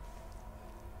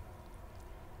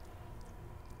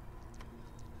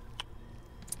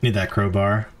 Need that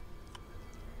crowbar.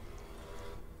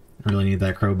 I really need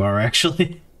that crowbar,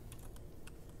 actually.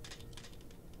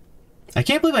 I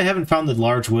can't believe I haven't found the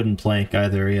large wooden plank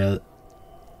either yet.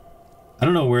 I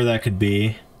don't know where that could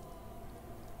be.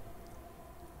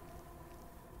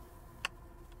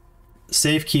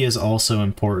 Save key is also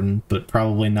important, but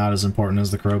probably not as important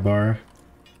as the crowbar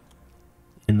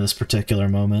in this particular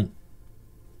moment.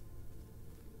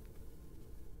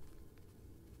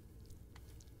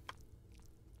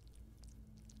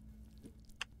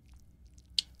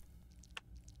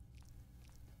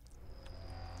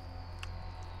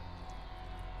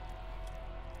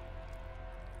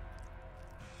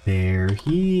 They're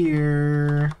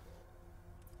here.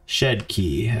 Shed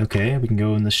key. Okay, we can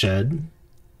go in the shed.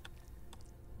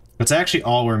 That's actually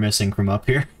all we're missing from up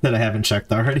here that I haven't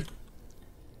checked already.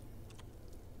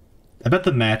 I bet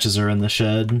the matches are in the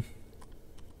shed.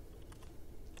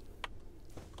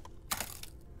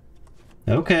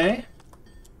 Okay.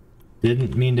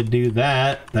 Didn't mean to do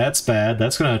that. That's bad.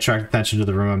 That's going to attract attention to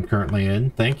the room I'm currently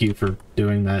in. Thank you for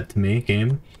doing that to me,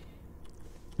 game.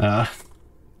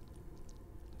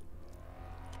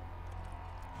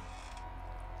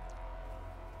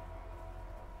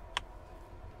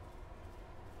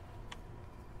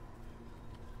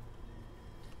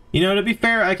 You know, to be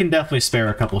fair, I can definitely spare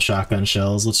a couple shotgun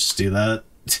shells. Let's just do that.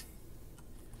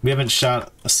 We haven't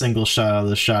shot a single shot out of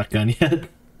the shotgun yet.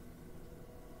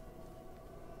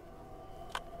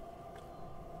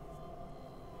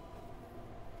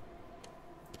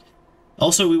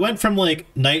 Also, we went from, like,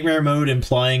 nightmare mode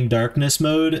implying darkness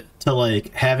mode to,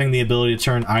 like, having the ability to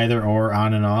turn either or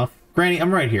on and off. Granny,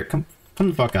 I'm right here. Come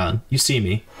the fuck on. You see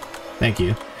me. Thank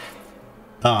you.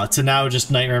 To now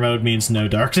just nightmare mode means no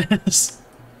darkness.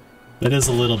 That is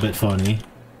a little bit funny.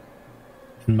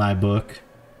 In my book.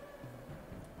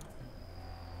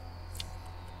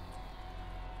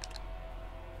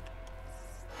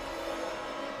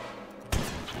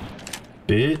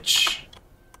 Bitch.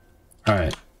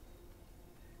 Alright.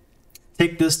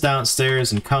 Take this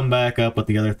downstairs and come back up with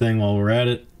the other thing while we're at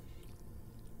it.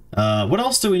 What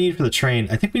else do we need for the train?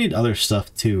 I think we need other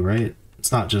stuff too, right?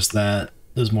 It's not just that.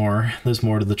 There's more. There's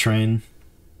more to the train.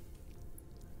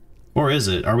 Or is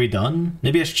it? Are we done?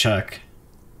 Maybe I should check.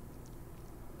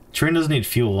 Train doesn't need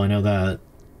fuel, I know that.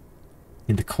 You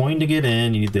need the coin to get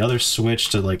in, you need the other switch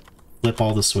to, like, flip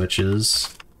all the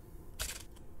switches.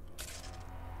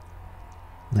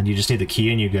 Then you just need the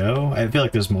key and you go? I feel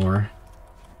like there's more.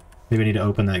 Maybe I need to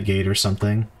open that gate or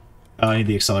something. Oh, I need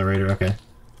the accelerator, okay.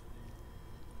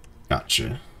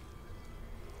 Gotcha.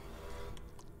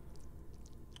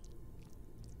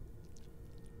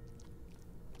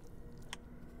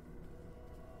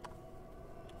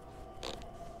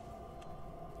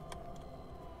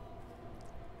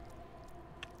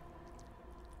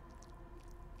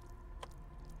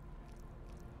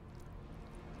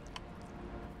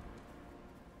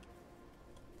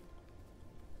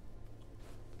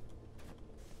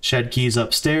 Shed keys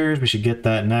upstairs. We should get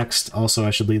that next. Also, I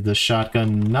should leave the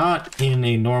shotgun not in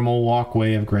a normal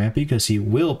walkway of Grampy, because he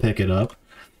will pick it up.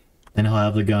 And he'll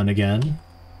have the gun again.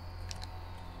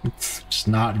 It's just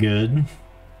not good.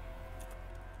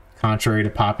 Contrary to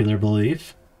popular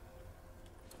belief.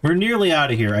 We're nearly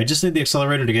out of here. I just need the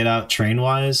accelerator to get out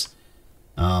train-wise.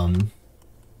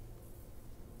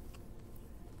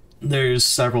 There's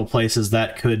several places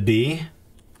that could be.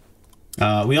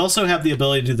 We also have the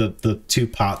ability to do the two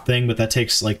pot thing, but that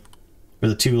takes like, or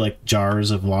the two like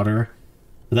jars of water.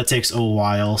 But that takes a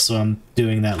while, so I'm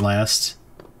doing that last.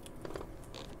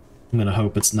 I'm gonna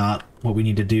hope it's not what we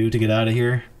need to do to get out of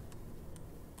here.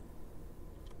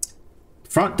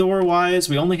 Front door wise,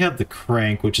 we only have the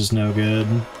crank, which is no good.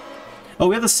 Oh,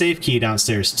 we have the safe key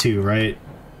downstairs too, right?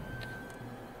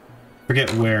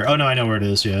 Forget where. Oh no, I know where it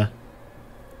is, yeah.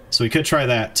 So we could try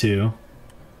that too.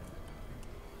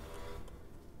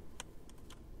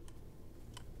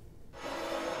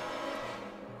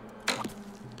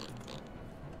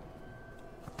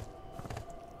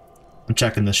 I'm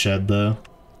checking the shed, though.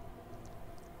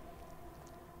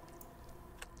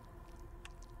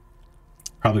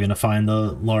 Probably gonna find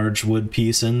the large wood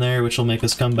piece in there, which will make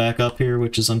us come back up here,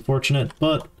 which is unfortunate,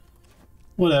 but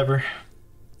whatever.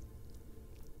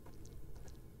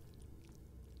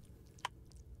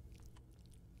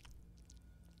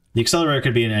 The accelerator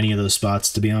could be in any of those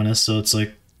spots, to be honest, so it's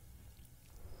like...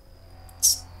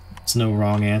 It's no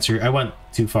wrong answer. I went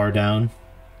too far down.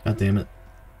 God damn it.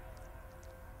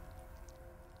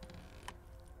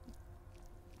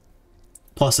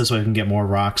 Plus, this way we can get more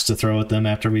rocks to throw at them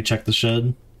after we check the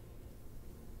shed.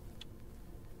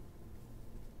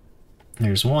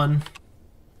 There's one.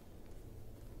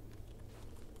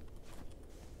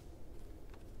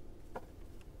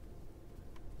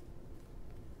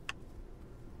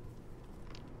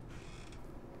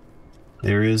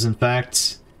 There is, in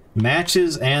fact,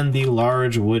 matches and the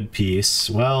large wood piece.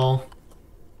 Well,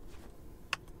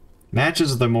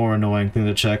 matches are the more annoying thing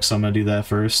to check, so I'm gonna do that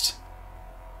first.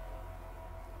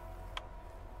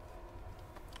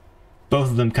 Both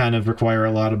of them kind of require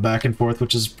a lot of back and forth,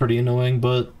 which is pretty annoying,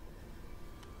 but...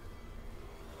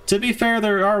 To be fair,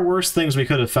 there are worse things we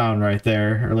could have found right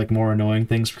there, or like more annoying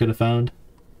things we could have found.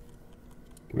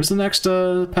 Where's the next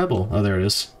pebble? Oh, there it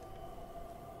is.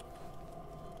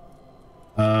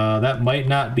 That might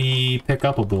not be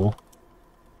pick-upable.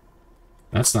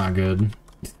 That's not good.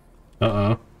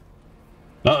 Uh-oh.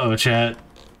 Uh-oh, chat.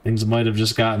 Things might have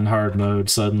just gotten hard mode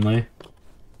suddenly.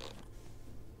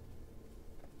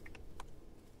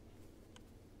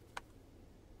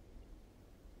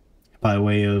 By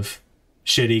way of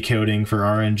shitty coding for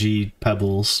RNG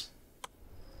pebbles.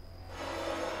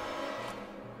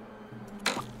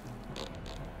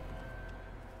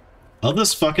 All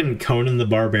this fucking Conan the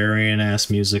Barbarian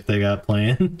ass music they got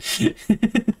playing.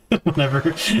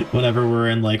 whenever we're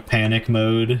in like panic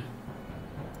mode.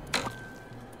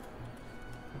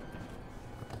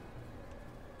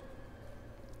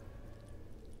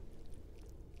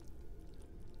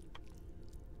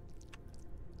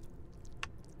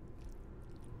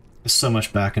 There's so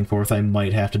much back and forth I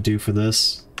might have to do for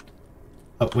this.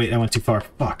 Oh wait, I went too far.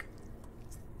 Fuck.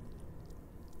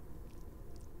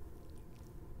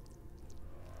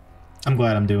 I'm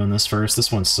glad I'm doing this first.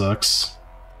 This one sucks.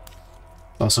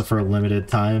 Also for a limited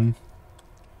time.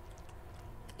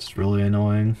 It's really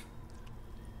annoying.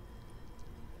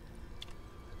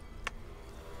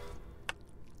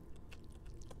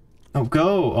 Oh,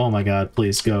 go! Oh my god,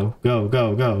 please, go. Go,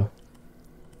 go, go.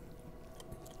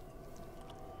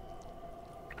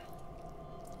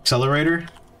 Accelerator?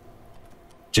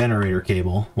 Generator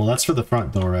cable. Well, that's for the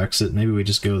front door exit. Maybe we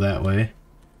just go that way.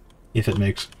 If it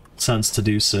makes sense to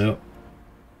do so.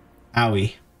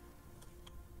 Owie.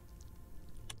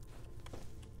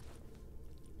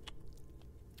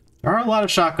 There are a lot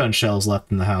of shotgun shells left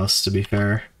in the house, to be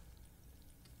fair.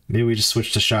 Maybe we just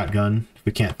switch to shotgun if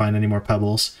we can't find any more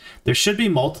pebbles. There should be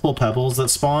multiple pebbles that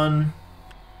spawn.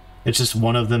 It's just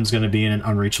one of them's going to be in an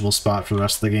unreachable spot for the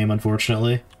rest of the game,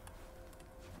 unfortunately.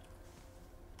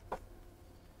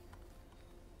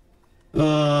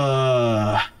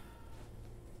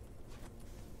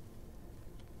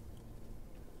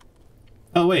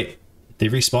 Oh wait, they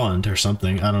respawned or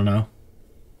something, I don't know.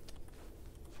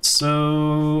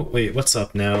 so... Wait, what's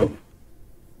up now?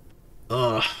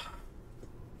 Ugh.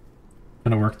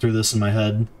 I'm gonna work through this in my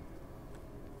head.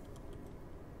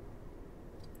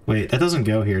 Wait, that doesn't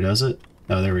go here, does it?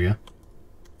 Oh, there we go.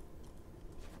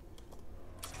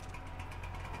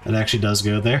 It actually does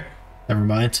go there. Never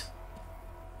mind.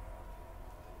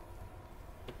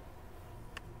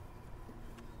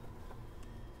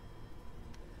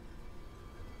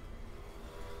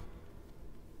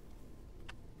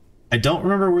 I don't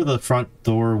remember where the front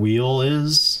door wheel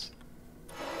is.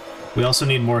 We also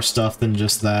need more stuff than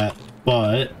just that,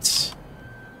 but...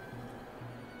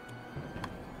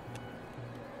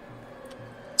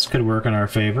 this could work in our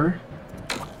favor.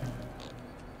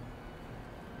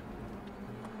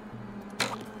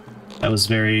 I was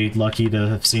very lucky to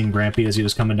have seen Grampy as he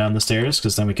was coming down the stairs,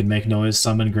 because then we could make noise,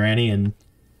 summon Granny, and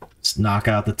just knock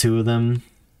out the two of them.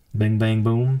 Bing, bang,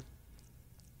 boom.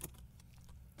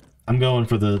 I'm going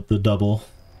for the double.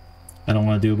 I don't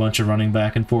want to do a bunch of running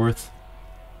back and forth.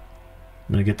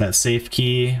 I'm going to get that safe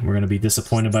key. We're going to be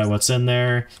disappointed by what's in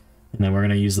there. And then we're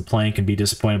going to use the plank and be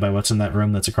disappointed by what's in that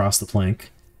room that's across the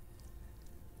plank.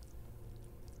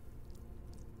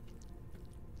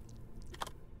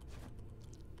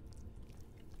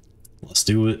 Let's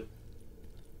do it.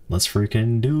 Let's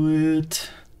freaking do it.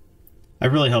 I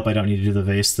really hope I don't need to do the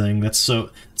vase thing. It's the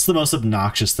most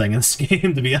obnoxious thing in this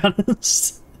game, to be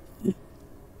honest.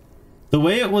 The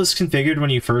way it was configured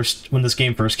when this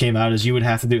game first came out is you would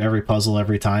have to do every puzzle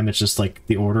every time. It's just like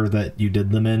the order that you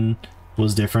did them in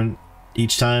was different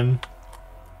each time.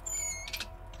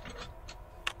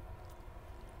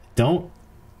 I'm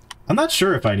not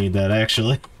sure if I need that,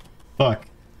 actually. Fuck.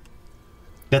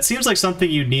 That seems like something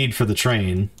you'd need for the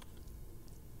train.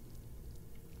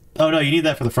 Oh no, you need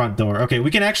that for the front door. Okay,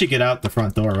 we can actually get out the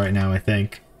front door right now, I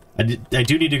think. I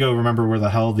do need to go remember where the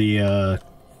hell the,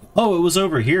 Oh, it was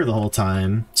over here the whole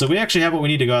time. So we actually have what we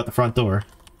need to go out the front door.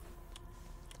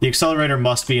 The accelerator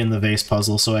must be in the vase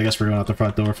puzzle, so I guess we're going out the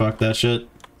front door. Fuck that shit.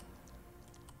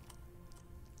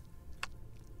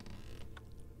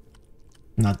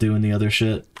 Not doing the other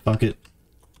shit. Fuck it.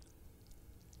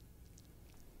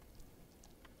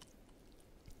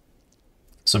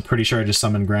 So I'm pretty sure I just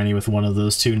summoned Granny with one of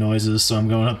those two noises, so I'm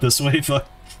going up this way. Fuck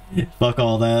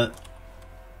all that.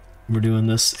 We're doing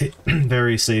this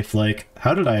very safe, like...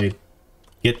 How did I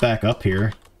get back up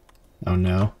here? Oh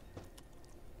no.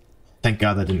 Thank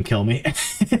God that didn't kill me.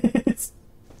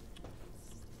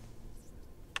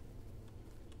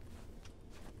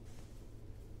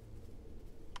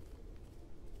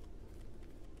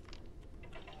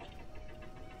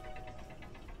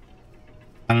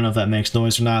 I don't know if that makes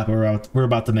noise or not, but we're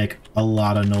about to make a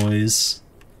lot of noise.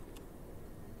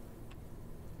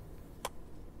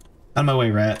 Out of my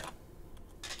way, rat.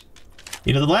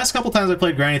 You know, the last couple times I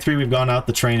played Granny 3, we've gone out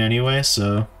the train anyway,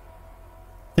 so...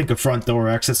 I think a front door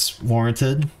exit's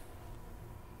warranted.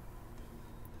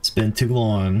 It's been too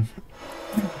long.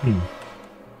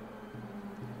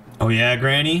 Oh yeah,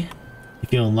 Granny? You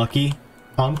feeling lucky,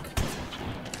 punk?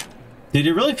 Dude,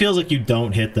 it really feels like you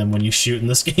don't hit them when you shoot in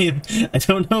this game. I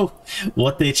don't know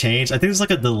what they changed. I think there's like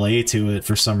a delay to it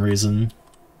for some reason.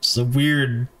 It's a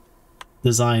weird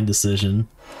design decision.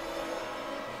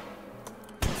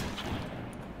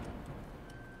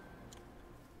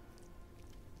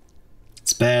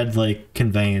 It's bad, like,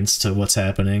 conveyance to what's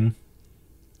happening.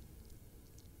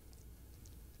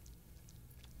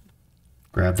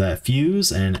 Grab that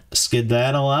fuse and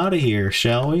skedaddle out of here,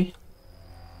 shall we?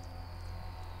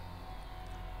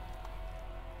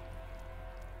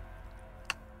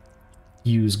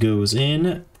 Fuse goes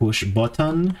in, push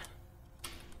button,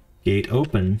 gate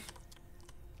open.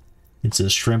 It's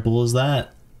as simple as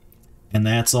that. And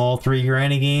that's all 3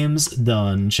 Granny games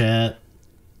done, chat.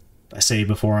 I say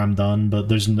before I'm done, but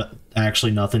there's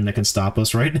actually nothing that can stop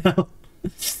us right now.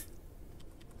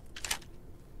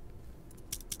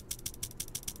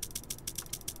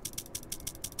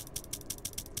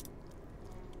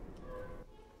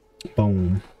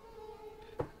 Boom.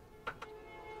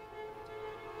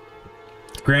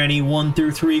 Granny 1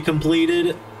 through 3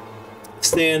 completed.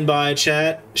 Stand by,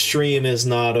 chat. Stream is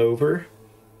not over.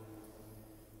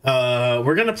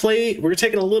 We're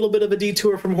taking a little bit of a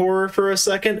detour from horror for a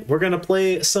second. We're gonna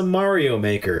play some Mario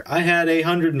Maker. I had a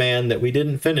 100-man that we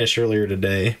didn't finish earlier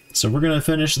today, so we're gonna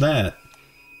finish that.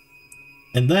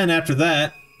 And then after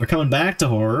that, we're coming back to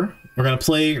horror. We're gonna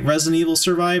play Resident Evil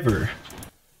Survivor.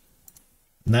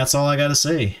 And that's all I gotta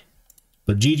say.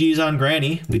 But GG's on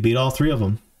Granny. We beat all 3 of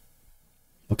them.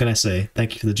 What can I say?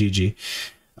 Thank you for the GG.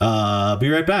 Be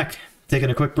right back. Taking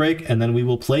a quick break, and then we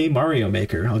will play Mario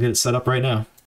Maker. I'll get it set up right now.